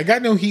show. I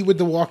got no heat with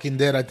The Walking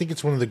Dead. I think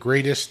it's one of the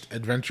greatest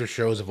adventure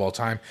shows of all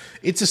time.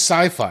 It's a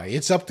sci-fi.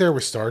 It's up there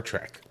with Star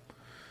Trek.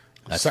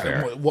 That's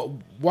fair.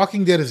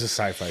 Walking Dead is a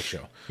sci-fi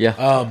show.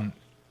 Yeah.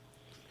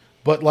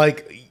 But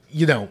like,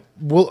 you know,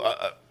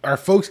 are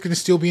folks going to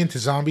still be into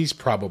zombies?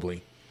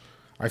 Probably.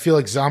 I feel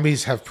like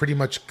zombies have pretty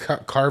much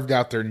carved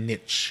out their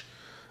niche.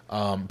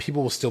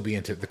 People will still be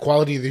into it. The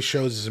quality of these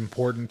shows is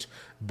important,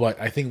 but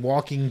I think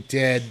Walking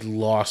Dead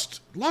lost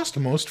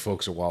most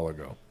folks a while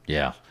ago.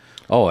 Yeah.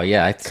 Oh,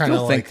 yeah. I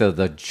still think like-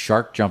 the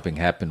shark jumping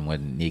happened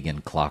when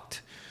Negan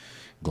clocked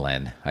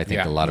Glenn. I think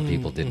Yeah. a lot of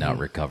people did not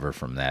recover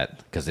from that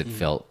because it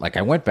felt like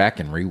I went back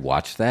and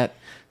rewatched that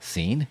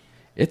scene.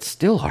 It's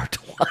still hard to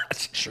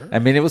watch. Sure. I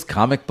mean, it was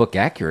comic book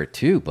accurate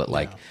too, but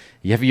like,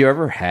 have you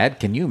ever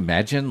can you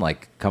imagine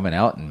like coming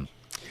out and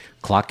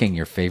clocking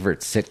your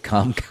favorite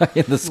sitcom guy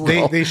in the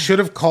skull? They should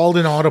have called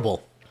an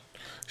audible.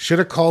 Should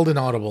have called an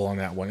audible on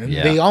that one. And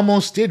Yeah. they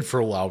almost did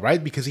for a while,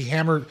 right? Because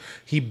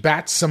he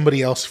bats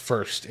somebody else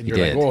first. And you're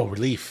did. like, oh,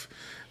 relief.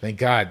 Thank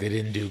God they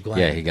didn't do Glenn.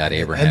 Yeah, he got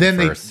Abraham and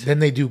then first. Then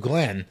they do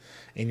Glenn.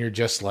 And you're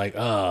just like,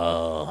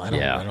 oh,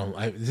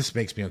 Yeah. this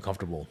makes me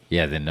uncomfortable.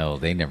 Yeah,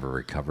 they never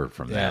recovered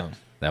from Yeah. that.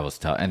 That was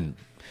tough. And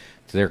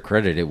to their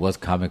credit, it was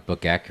comic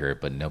book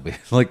accurate, but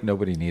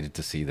nobody needed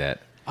to see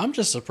that I'm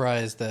just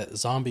surprised that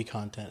zombie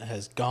content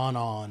has gone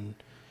on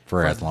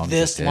for as long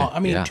this as it did. long. I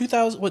mean, yeah.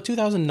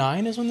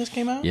 2009 is when this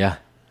came out. Yeah,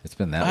 it's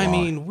been that long. I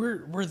mean,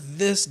 we're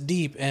this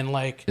deep, and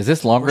like, Is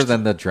this longer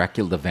than the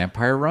Dracula the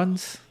Vampire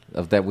runs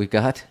that we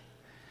got?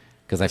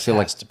 Because I feel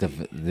like has to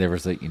there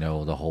was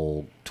the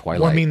whole Twilight.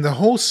 Well, I mean, the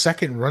whole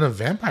second run of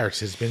vampires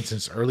has been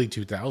since early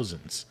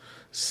 2000s.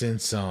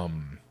 Since,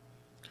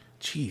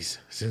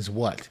 since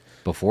what?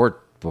 before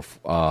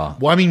Well,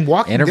 I mean,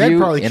 Walking Dead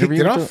probably kicked it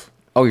with off.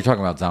 Oh, you're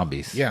talking about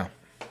zombies. Yeah.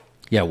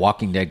 Yeah,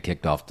 Walking Dead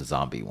kicked off the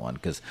zombie one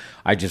because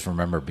I just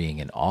remember being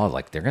in awe.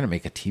 Like, they're going to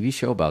make a TV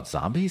show about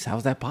zombies?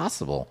 How's that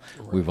possible?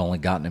 We've only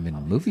gotten them in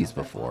movies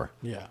before.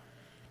 yeah,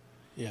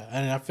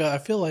 and I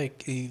feel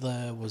like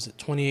was it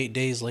 28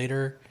 Days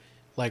Later,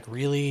 like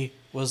really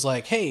was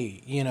like,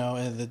 hey,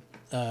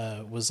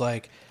 was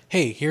like,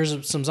 hey,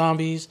 here's some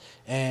zombies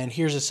and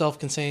here's a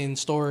self-contained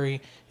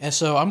story, and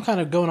so I'm kind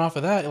of going off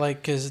of that,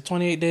 like, because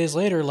 28 Days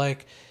Later,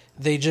 like,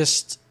 they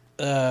just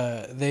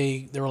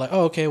they were like,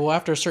 oh, okay, well,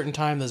 after a certain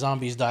time the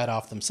zombies died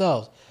off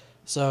themselves.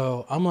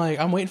 So I'm like,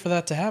 I'm waiting for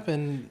that to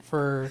happen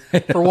for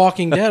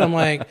Walking Dead. I'm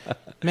like,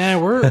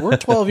 man, we're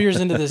 12 years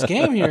into this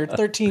game here,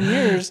 13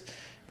 years,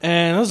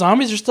 and those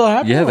zombies are still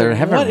happening. Yeah, they Like,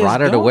 haven't what is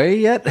rotted going- away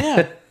yet.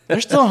 Yeah, they're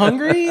still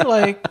hungry.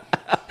 Like,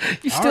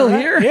 You still all right,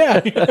 here?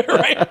 Yeah,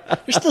 right.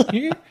 You're still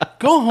here.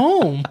 Go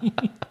home.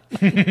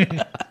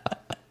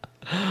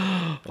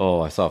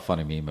 Oh, I saw a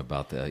funny meme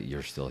about the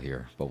 "You're still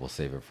here," but we'll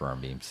save it for our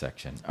meme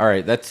section. All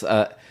right, that's.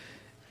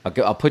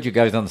 I'll put you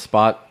guys on the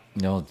spot.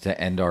 To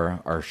end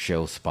our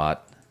show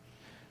spot.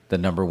 The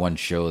number one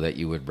show that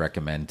you would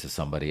recommend to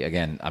somebody.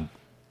 Again,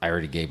 I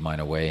already gave mine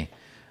away.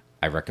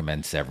 I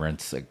recommend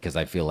Severance because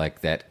I feel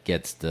like that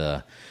gets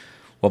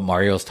what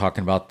Mario's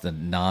talking about, the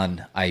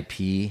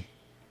non-IP,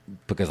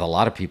 because a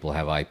lot of people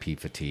have IP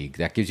fatigue.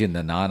 That gives you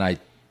the non-IP,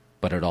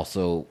 but it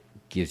also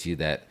gives you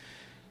that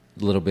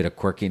little bit of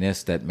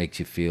quirkiness that makes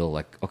you feel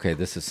like, okay,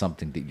 this is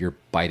something that you're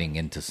biting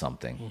into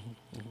something.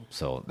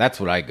 So that's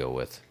what I go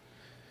with.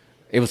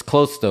 It was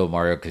close though,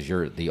 Mario, because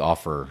The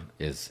Offer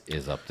is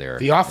up there.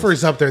 The Offer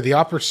is up there. The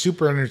Offer's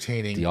super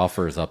entertaining. The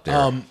Offer is up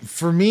there.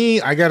 For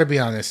me, I got to be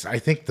honest. I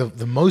think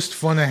the most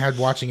fun I had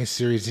watching a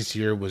series this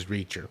year was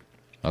Reacher.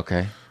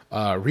 Okay.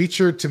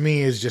 Reacher to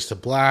me is just a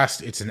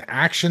blast. It's an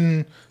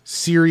action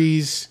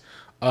series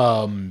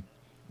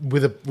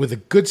with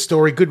a good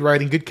story, good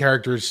writing, good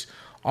characters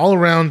all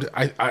around.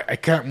 I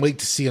can't wait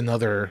to see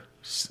another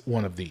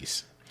one of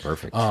these.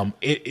 Perfect.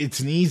 It's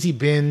an easy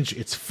binge.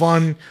 It's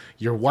fun.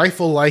 Your wife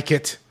will like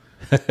it.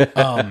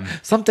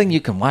 Something you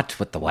can watch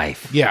with the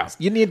wife. Yeah.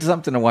 You need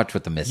something to watch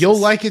with the missus. You'll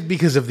like it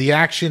because of the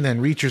action,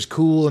 and Reacher's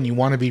cool, and you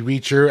want to be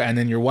Reacher, and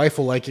then your wife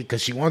will like it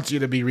because she wants you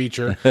to be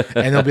Reacher,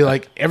 and they'll be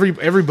like,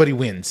 everybody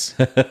wins.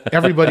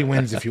 Everybody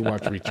wins if you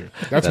watch Reacher.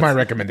 That's my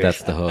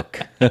recommendation. That's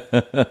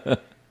the hook.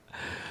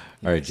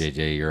 All right,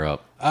 JJ, you're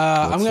up.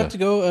 I'm gonna have to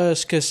go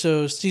because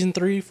season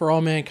 3 for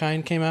All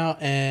Mankind came out,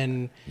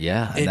 and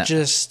Yeah, it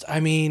just, I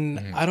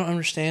mean, I don't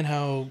understand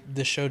how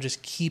this show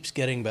just keeps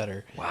getting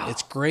better. Wow.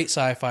 It's great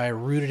sci-fi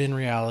rooted in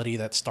reality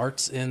that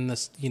starts in the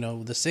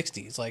the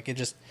 60s. Like it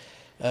just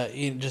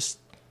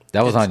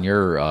that was on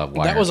your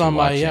wire. that was on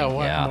my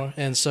watching.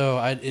 and so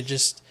it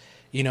just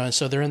and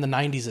so they're in the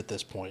 90s at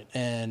this point,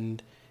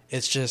 and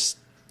it's just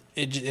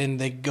and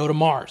they go to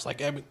Mars.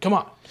 Like, I mean, come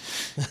on.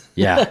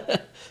 Yeah.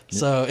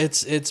 So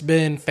it's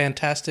been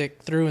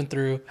fantastic through and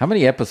through. How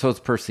many episodes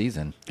per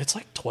season? It's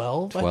like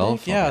 12, 12? I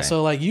think. Yeah, Okay.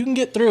 so like you can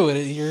get through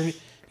it.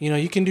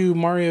 You can do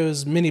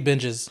Mario's mini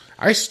binges.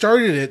 I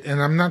started it,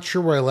 and I'm not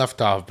sure where I left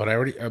off, but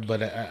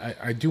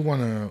I do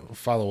want to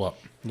follow up.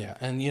 Yeah,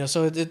 and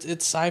so it's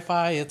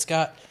sci-fi. It's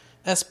got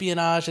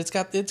espionage. It's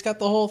got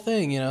the whole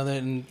thing.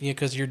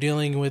 Because you're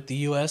dealing with the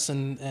U.S.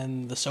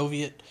 and the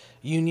Soviet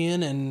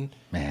Union, and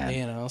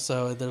Man.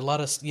 so there's a lot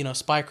of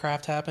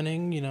spycraft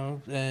happening.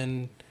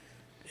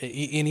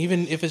 And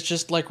even if it's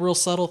just like real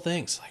subtle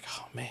things, like,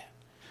 oh man,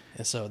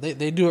 and so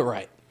they do it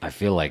right. I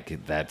feel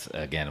like that's,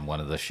 again, one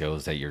of the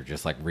shows that you're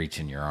just like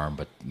reaching your arm,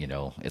 but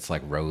it's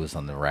like Rose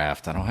on the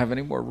raft. I don't have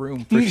any more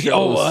room for shows.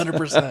 Oh,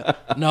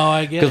 100%. No,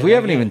 I get it. Because we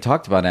haven't I get even it.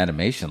 talked about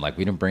animation. Like,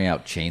 we didn't bring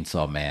out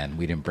Chainsaw Man.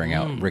 We didn't bring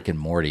out Rick and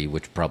Morty,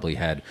 which probably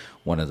had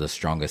one of the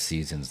strongest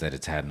seasons that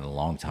it's had in a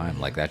long time.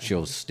 Like, that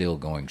show's still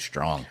going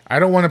strong. I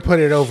don't want to put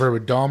it over,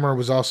 but Dahmer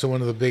was also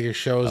one of the biggest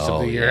shows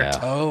of the year. yeah.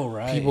 Oh,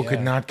 right. People could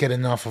yeah. not get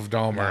enough of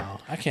Dahmer. No,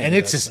 I can't And do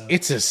it's that a, stuff.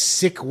 it's a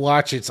sick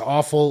watch. It's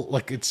awful.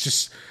 Like, it's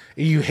just,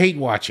 you hate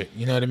watch it.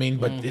 You know what I mean?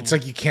 But it's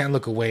like you can't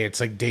look away.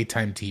 It's like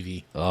daytime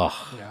TV. Ugh.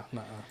 Yeah,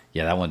 nuh-uh.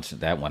 Yeah,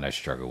 that one I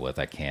struggle with.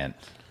 I can't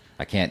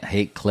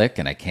hate click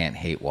and I can't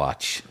hate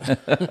watch.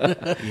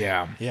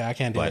 Yeah. Yeah, I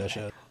can't do But- that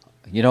shit.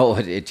 You know,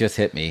 it just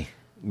hit me.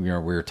 We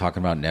were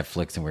talking about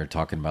Netflix and we were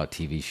talking about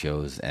TV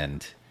shows,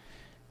 and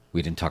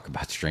we didn't talk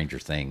about Stranger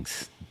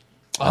Things.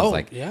 I was Oh,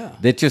 like, yeah.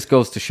 That just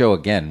goes to show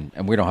again,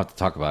 and we don't have to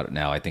talk about it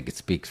now. I think it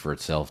speaks for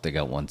itself. They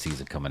got one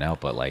season coming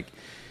out, but like,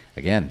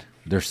 again,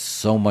 there's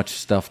so much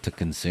stuff to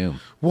consume.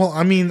 Well,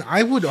 I mean,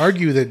 I would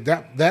argue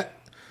that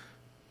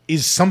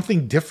is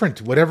something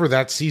different, whatever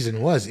that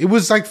season was. It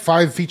was like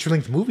 5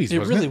 feature-length movies, It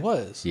wasn't really it?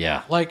 was.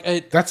 Yeah.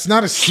 Like, That's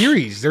not a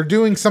series. They're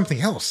doing something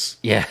else.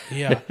 Yeah.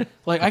 yeah.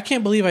 Like, I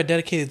can't believe I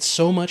dedicated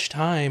so much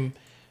time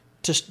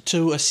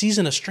to a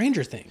season of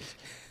Stranger Things.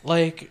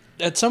 Like,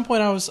 at some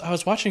point I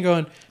was watching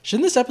going,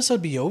 shouldn't this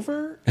episode be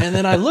over? And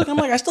then I look, I'm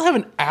like, I still have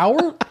an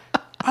hour?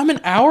 I'm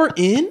an hour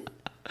in?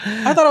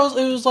 I thought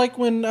it was like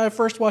when I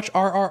first watched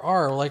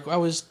RRR. Like, I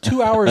was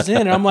 2 hours in,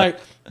 and I'm like,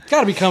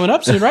 gotta be coming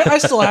up soon, right? I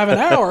still have an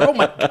hour. Oh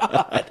my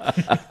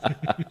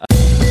God.